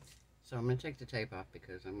 So I'm going to take the tape off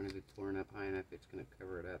because I'm going to be pouring up high enough it's going to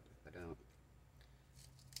cover it up if I don't.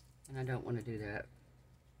 And I don't want to do that.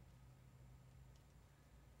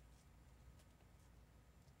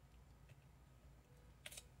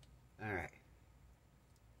 Alright.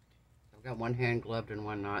 I've got one hand gloved and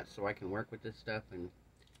one not, so I can work with this stuff and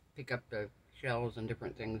pick up the shells and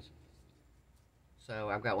different things. So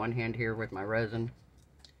I've got one hand here with my resin.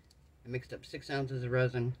 I mixed up 6 ounces of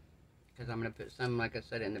resin because I'm going to put some, like I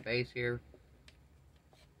said, in the base here.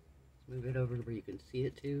 Let's move it over to where you can see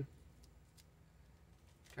it too.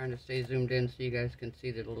 Trying to stay zoomed in so you guys can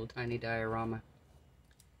see the little tiny diorama.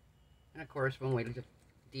 And of course, when we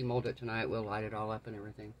demold it tonight, we'll light it all up and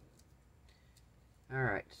everything.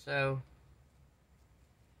 Alright, so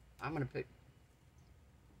I'm going to put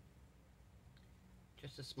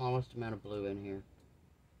just the smallest amount of blue in here.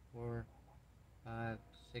 4, 5,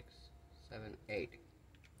 6, 7, 8.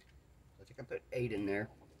 I think I put 8 in there.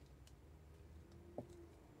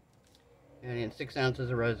 And in 6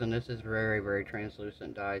 ounces of resin, this is very, very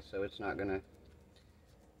translucent dye, so it's not gonna,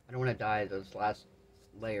 I don't want to dye this last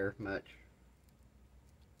layer much.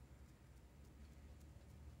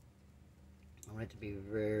 I want it to be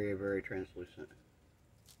very, very translucent.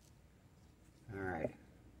 Alright.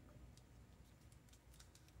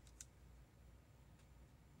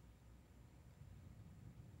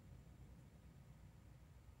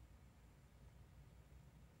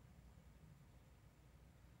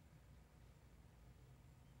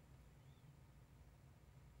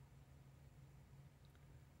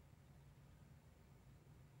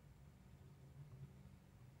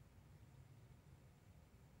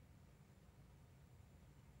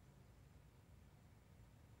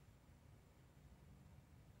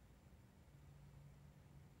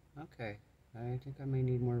 Okay, I think I may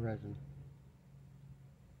need more resin.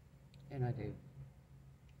 And I do.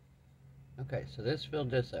 Okay, so this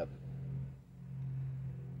filled this up.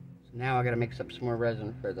 So now I gotta mix up some more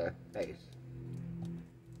resin for the base.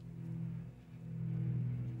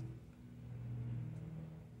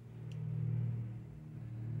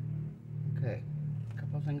 Okay, a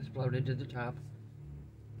couple things floated to the top,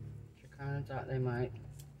 which I kind of thought they might.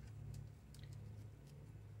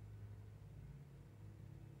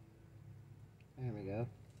 There we go.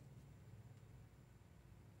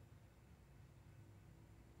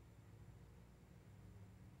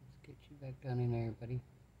 Let's get you back down in there, buddy.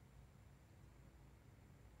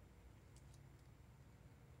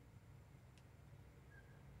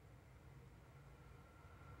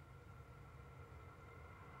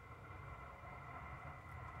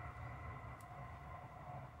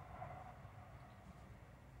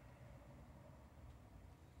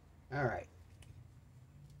 Alright.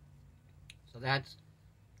 So that's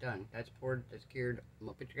done. That's poured, that's cured. I'm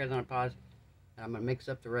going to put you guys on a pause, and I'm going to mix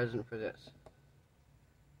up the resin for this.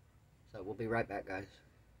 So we'll be right back, guys.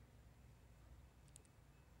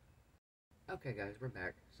 Okay, guys, we're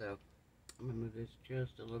back. So I'm going to move this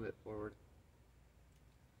just a little bit forward.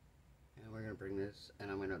 And we're going to bring this,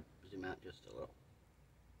 and I'm going to zoom out just a little.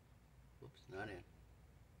 Whoops, not in.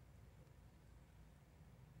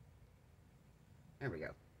 There we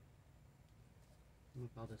go. Move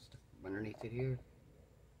all this stuff underneath it here.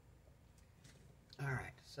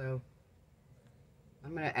 Alright, so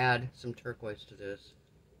I'm going to add some turquoise to this.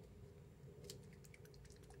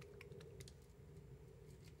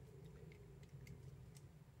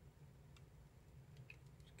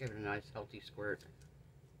 Just give it a nice healthy squirt.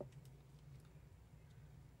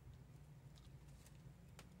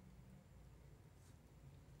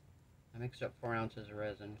 I mixed up 4 ounces of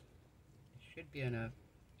resin. It should be enough.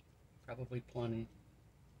 Probably plenty.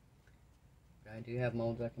 But I do have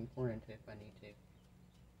molds I can pour into if I need to.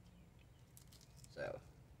 So,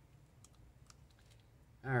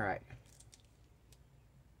 alright. I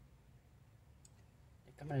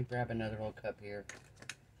think I'm going to grab another little cup here.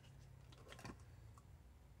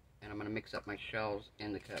 And I'm going to mix up my shells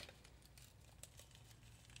in the cup.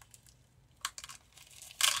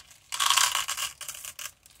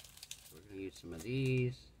 So we're going to use some of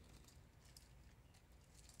these.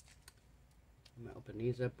 I'm going to open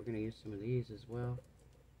these up. We're going to use some of these as well.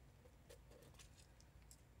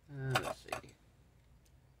 Let's see. I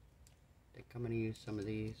think I'm going to use some of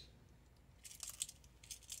these.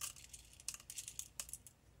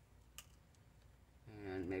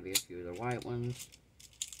 And maybe a few of the white ones.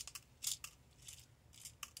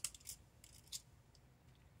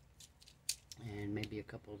 And maybe a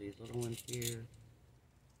couple of these little ones here.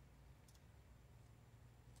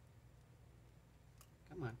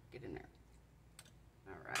 Come on, get in there.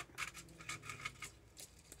 Alright.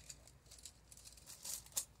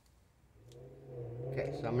 Okay,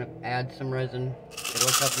 so I'm going to add some resin. It'll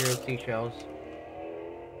look up here as seashells.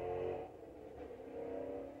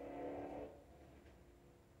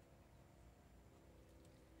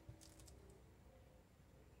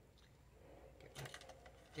 Get my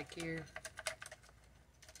stick here.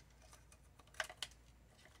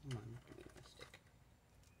 Come on, give me my stick.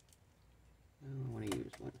 No, I want to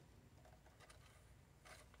use one.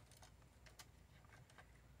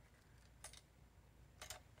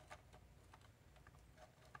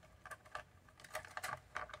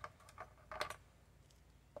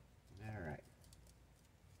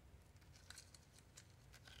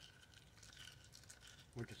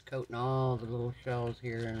 We're just coating all the little shells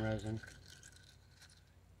here in resin.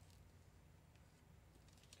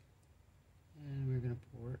 And we're going to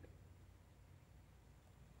pour it.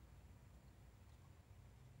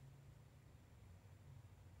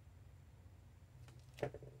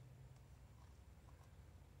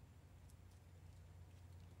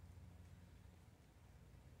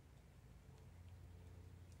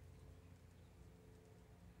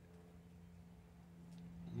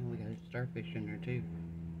 And we got a starfish in there too.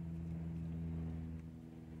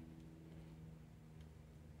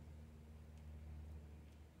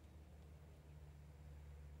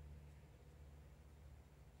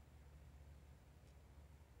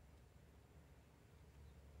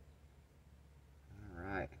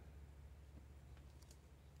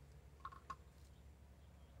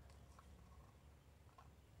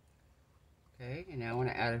 Okay, and now I want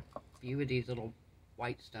to add a few of these little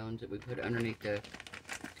white stones that we put underneath the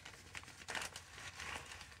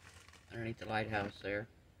lighthouse there.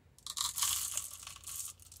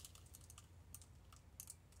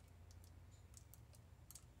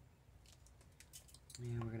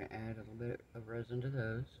 And we're going to add a little bit of resin to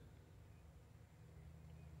those.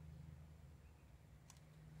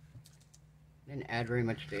 Didn't add very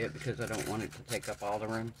much to it because I don't want it to take up all the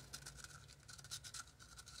room.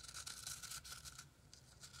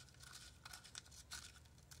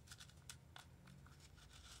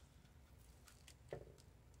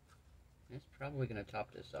 It's probably going to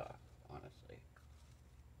top this off, honestly.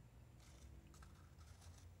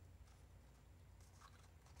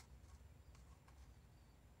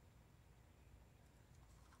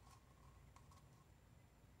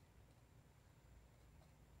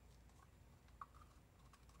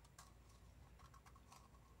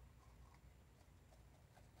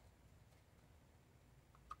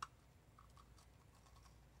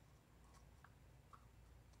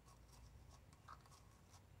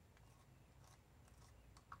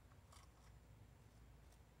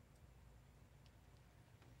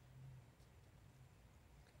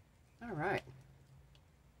 Alright. I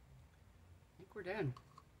think we're done.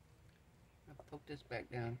 I'll poke this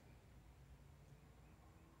back down.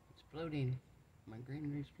 It's floating. My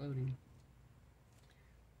greenery's floating.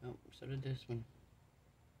 Oh, so did this one.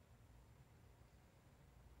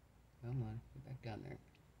 Come on, get back down there.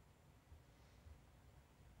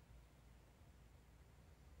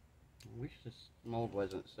 I wish this mold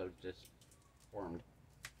wasn't so just formed.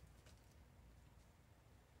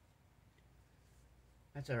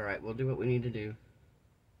 That's alright, we'll do what we need to do.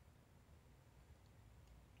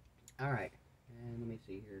 Alright, and let me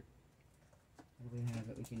see here. What do we have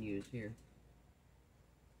that we can use here?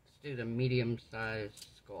 Let's do the medium-sized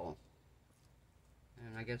skull.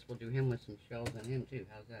 And I guess we'll do him with some shells on him too.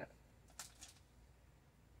 How's that?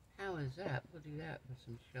 How is that? We'll do that with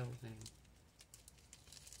some shells in him.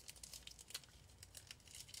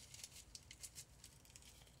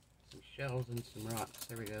 Some shells and some rocks.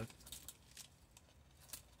 There we go.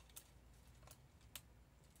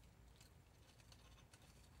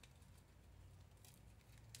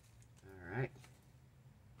 Alright.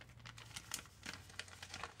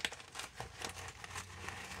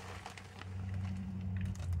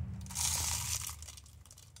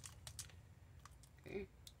 Okay.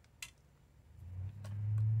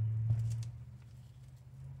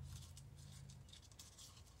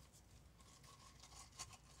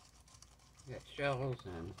 We got shells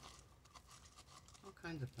and all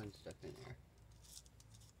kinds of fun stuff in there.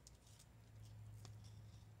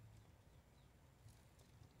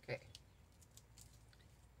 Okay.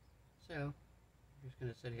 So, I'm just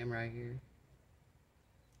going to set him right here.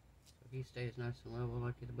 So he stays nice and level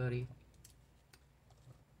like his buddy.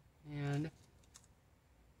 And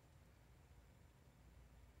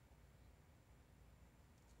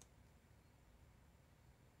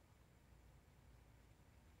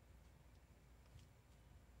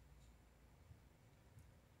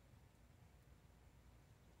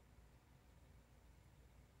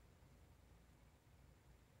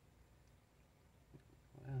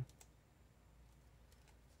wow.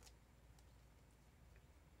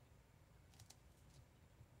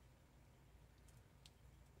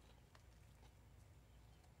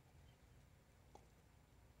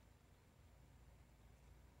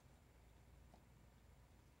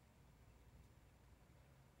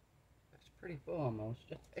 That's pretty full almost.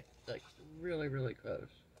 It's like really, really close.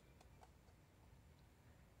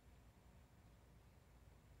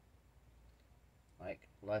 Like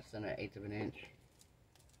less than 1/8 of an inch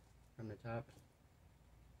from the top.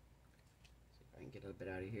 See if I can get a bit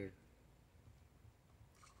out of here.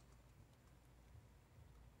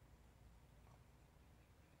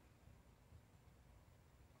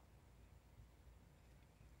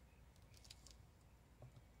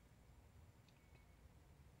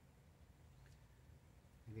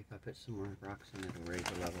 Maybe if I put some more rocks in, it'll raise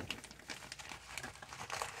the level.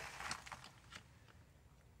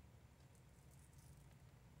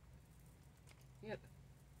 Yep.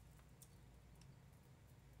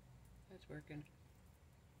 That's working.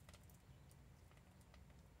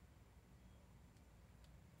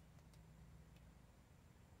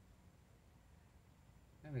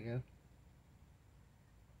 There we go.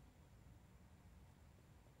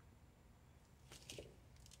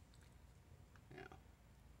 Now.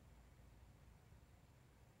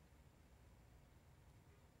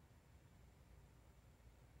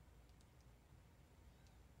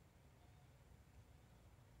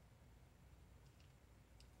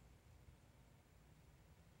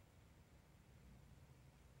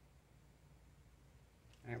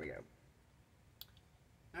 There we go.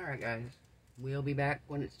 Alright guys, we'll be back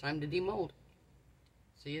when it's time to demold.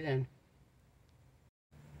 See you then.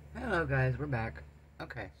 Hello guys, we're back.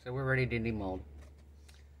 Okay, so we're ready to demold.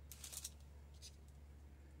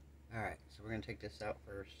 Alright, so we're going to take this out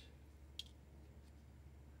first.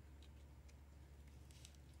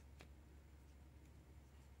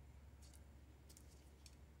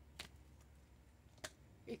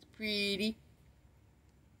 It's pretty.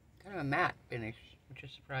 Kind of a matte finish, which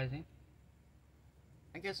is surprising.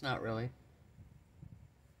 I guess not really.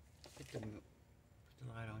 Put the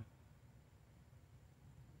light on.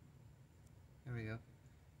 There we go.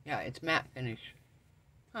 Yeah, it's matte finish.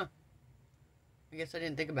 Huh. I guess I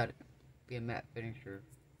didn't think about it be a matte finish, or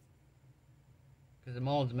because the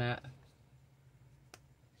mold's matte.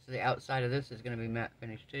 So the outside of this is going to be matte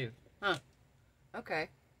finish too. Huh. Okay.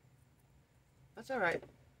 That's alright.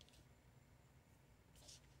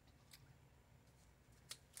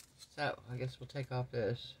 So, I guess we'll take off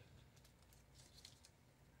this.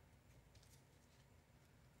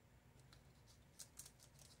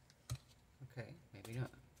 Okay, maybe not.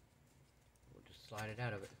 We'll just slide it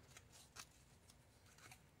out of it.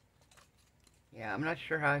 Yeah, I'm not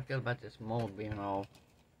sure how I feel about this mold being all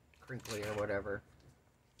crinkly or whatever.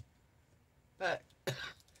 But,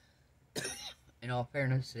 in all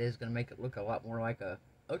fairness, it is going to make it look a lot more like a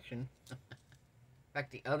ocean. In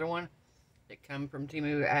fact, the other one that come from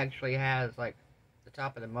Temu actually has, like, the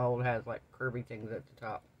top of the mold has, like, curvy things at the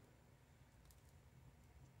top.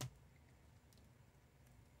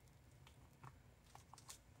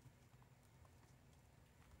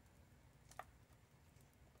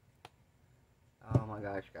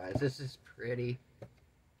 gosh, guys, this is pretty.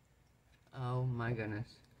 Oh my goodness.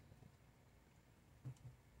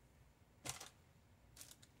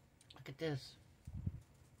 Look at this.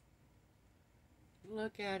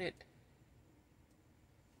 Look at it.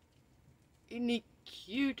 Isn't he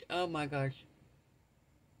cute? Oh my gosh.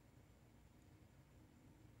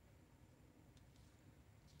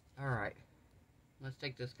 Alright. Let's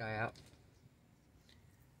take this guy out.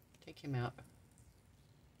 Take him out.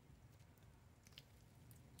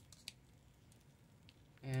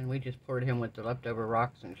 And we just poured him with the leftover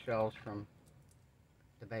rocks and shells from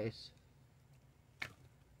the base.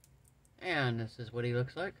 And this is what he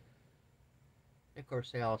looks like. Of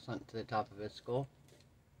course, they all sunk to the top of his skull.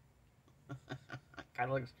 Kind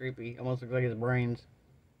of looks creepy. Almost looks like his brains.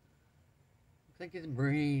 Looks like his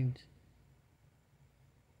brains.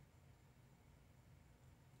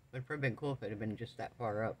 It would have been cool if it had been just that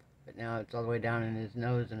far up. But now it's all the way down in his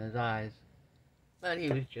nose and his eyes. But he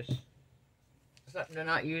was just something to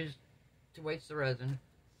not use to waste the resin.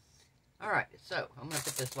 Alright, so I'm going to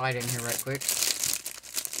put this light in here right quick.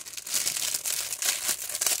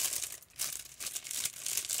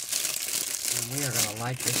 And we are going to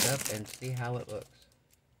light this up and see how it looks.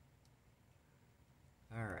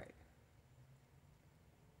 Alright.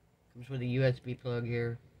 Comes with a USB plug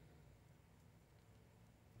here.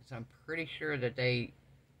 So I'm pretty sure that they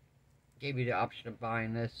gave you the option of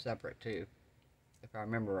buying this separate too, if I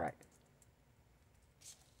remember right.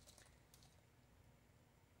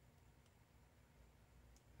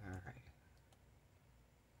 Alright.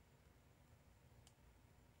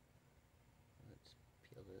 Let's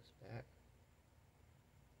peel this back.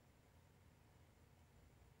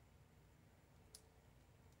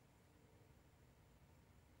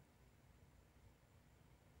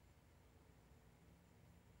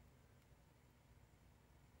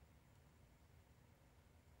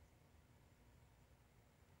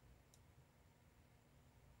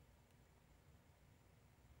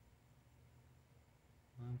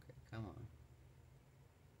 Okay, come on.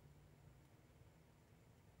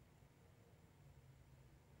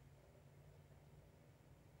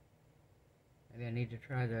 Maybe I need to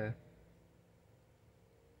try the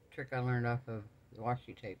trick I learned off of the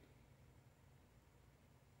washi tape.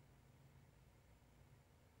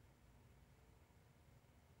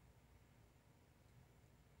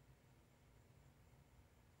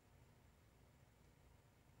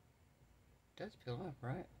 It does peel off,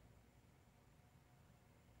 right?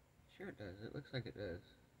 Sure it does. It looks like it does.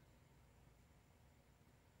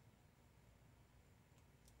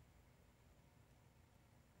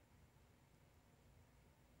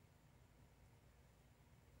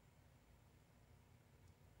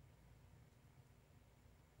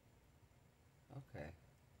 Okay.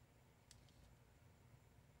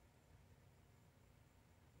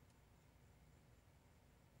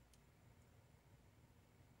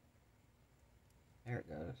 There it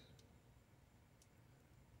goes.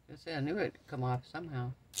 Just say I knew it'd come off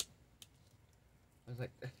somehow. I was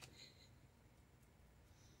like,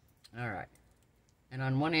 alright. And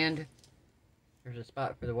on one end, there's a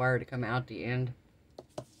spot for the wire to come out the end.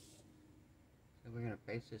 So we're going to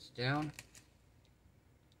face this down.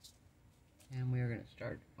 And we are going to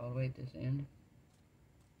start all the way at this end.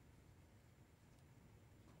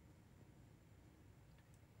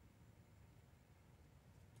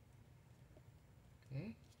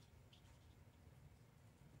 Okay.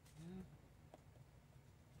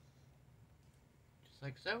 Just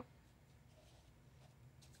like so.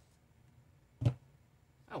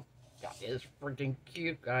 Oh, that is freaking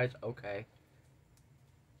cute, guys. Okay.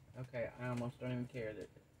 Okay, I almost don't even care that.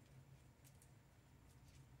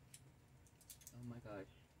 Oh my gosh.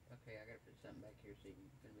 Okay, I gotta put something back here so you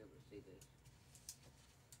can be able to see this.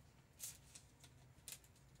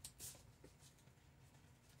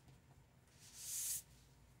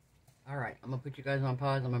 Alright, I'm gonna put you guys on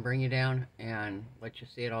pause. I'm gonna bring you down and let you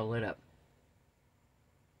see it all lit up.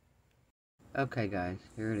 Okay guys,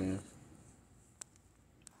 here it is.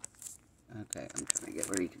 Okay, I'm trying to get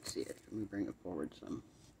where you can see it. Let me bring it forward some.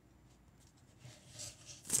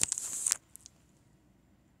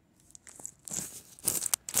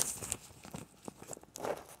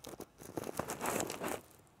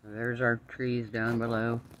 So there's our trees down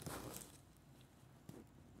below.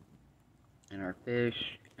 And our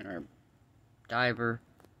fish, and our diver,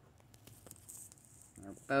 and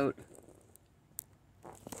our boat.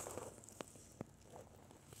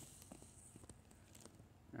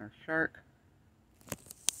 And our shark.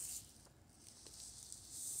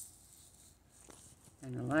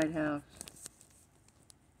 And the lighthouse.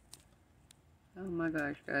 Oh my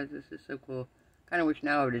gosh, guys, this is so cool. Kind of wish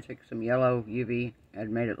now I would have taken some yellow UV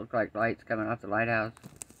and made it look like lights coming off the lighthouse.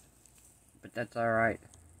 But that's alright.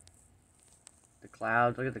 The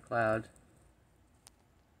clouds, look at the clouds.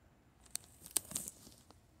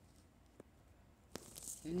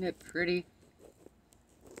 Isn't it pretty?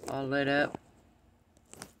 All lit up.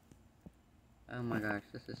 Oh my gosh,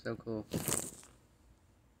 this is so cool.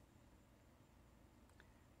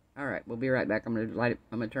 Alright, we'll be right back. I'm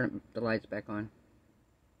gonna turn the lights back on.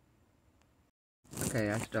 Okay,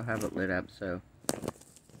 I still have it lit up, so,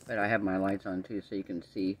 but I have my lights on too, so you can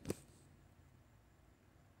see.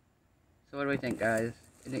 So what do we think, guys?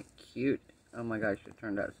 Isn't it cute? Oh my gosh, it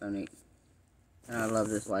turned out so neat. And I love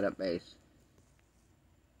this light up base.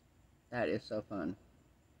 That is so fun.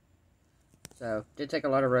 So, did take a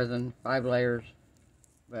lot of resin, 5 layers,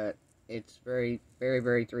 but it's very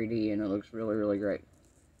 3D, and it looks really, really great.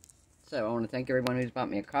 So, I want to thank everyone who's bought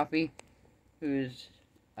me a coffee, who's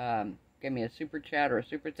gave me a super chat or a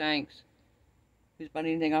super thanks, who's bought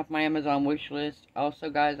anything off my Amazon wish list.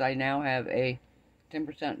 Also, guys, I now have a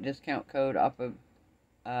 10% discount code off of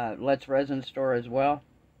Let's Resin store as well.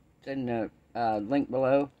 It's in the link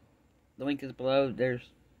below. The link is below. There's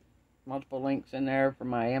multiple links in there for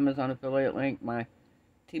my Amazon affiliate link, my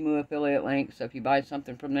Temu affiliate link. So if you buy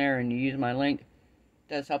something from there and you use my link,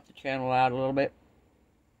 it does help the channel out a little bit.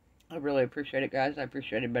 I really appreciate it, guys. I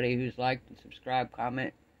appreciate everybody who's liked and subscribed,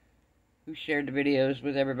 comment, who shared the videos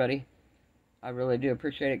with everybody. I really do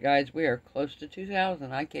appreciate it, guys. We are close to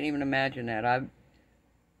 2,000. I can't even imagine that.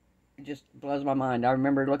 It just blows my mind. I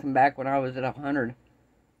remember looking back when I was at 100,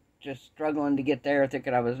 just struggling to get there,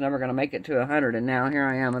 thinking I was never going to make it to 100, and now here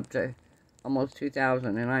I am up to almost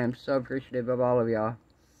 2,000, and I am so appreciative of all of y'all.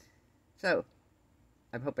 So,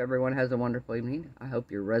 I hope everyone has a wonderful evening. I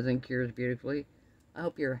hope your resin cures beautifully. I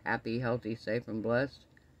hope you're happy, healthy, safe, and blessed,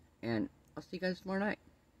 and I'll see you guys tomorrow night.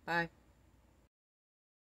 Bye.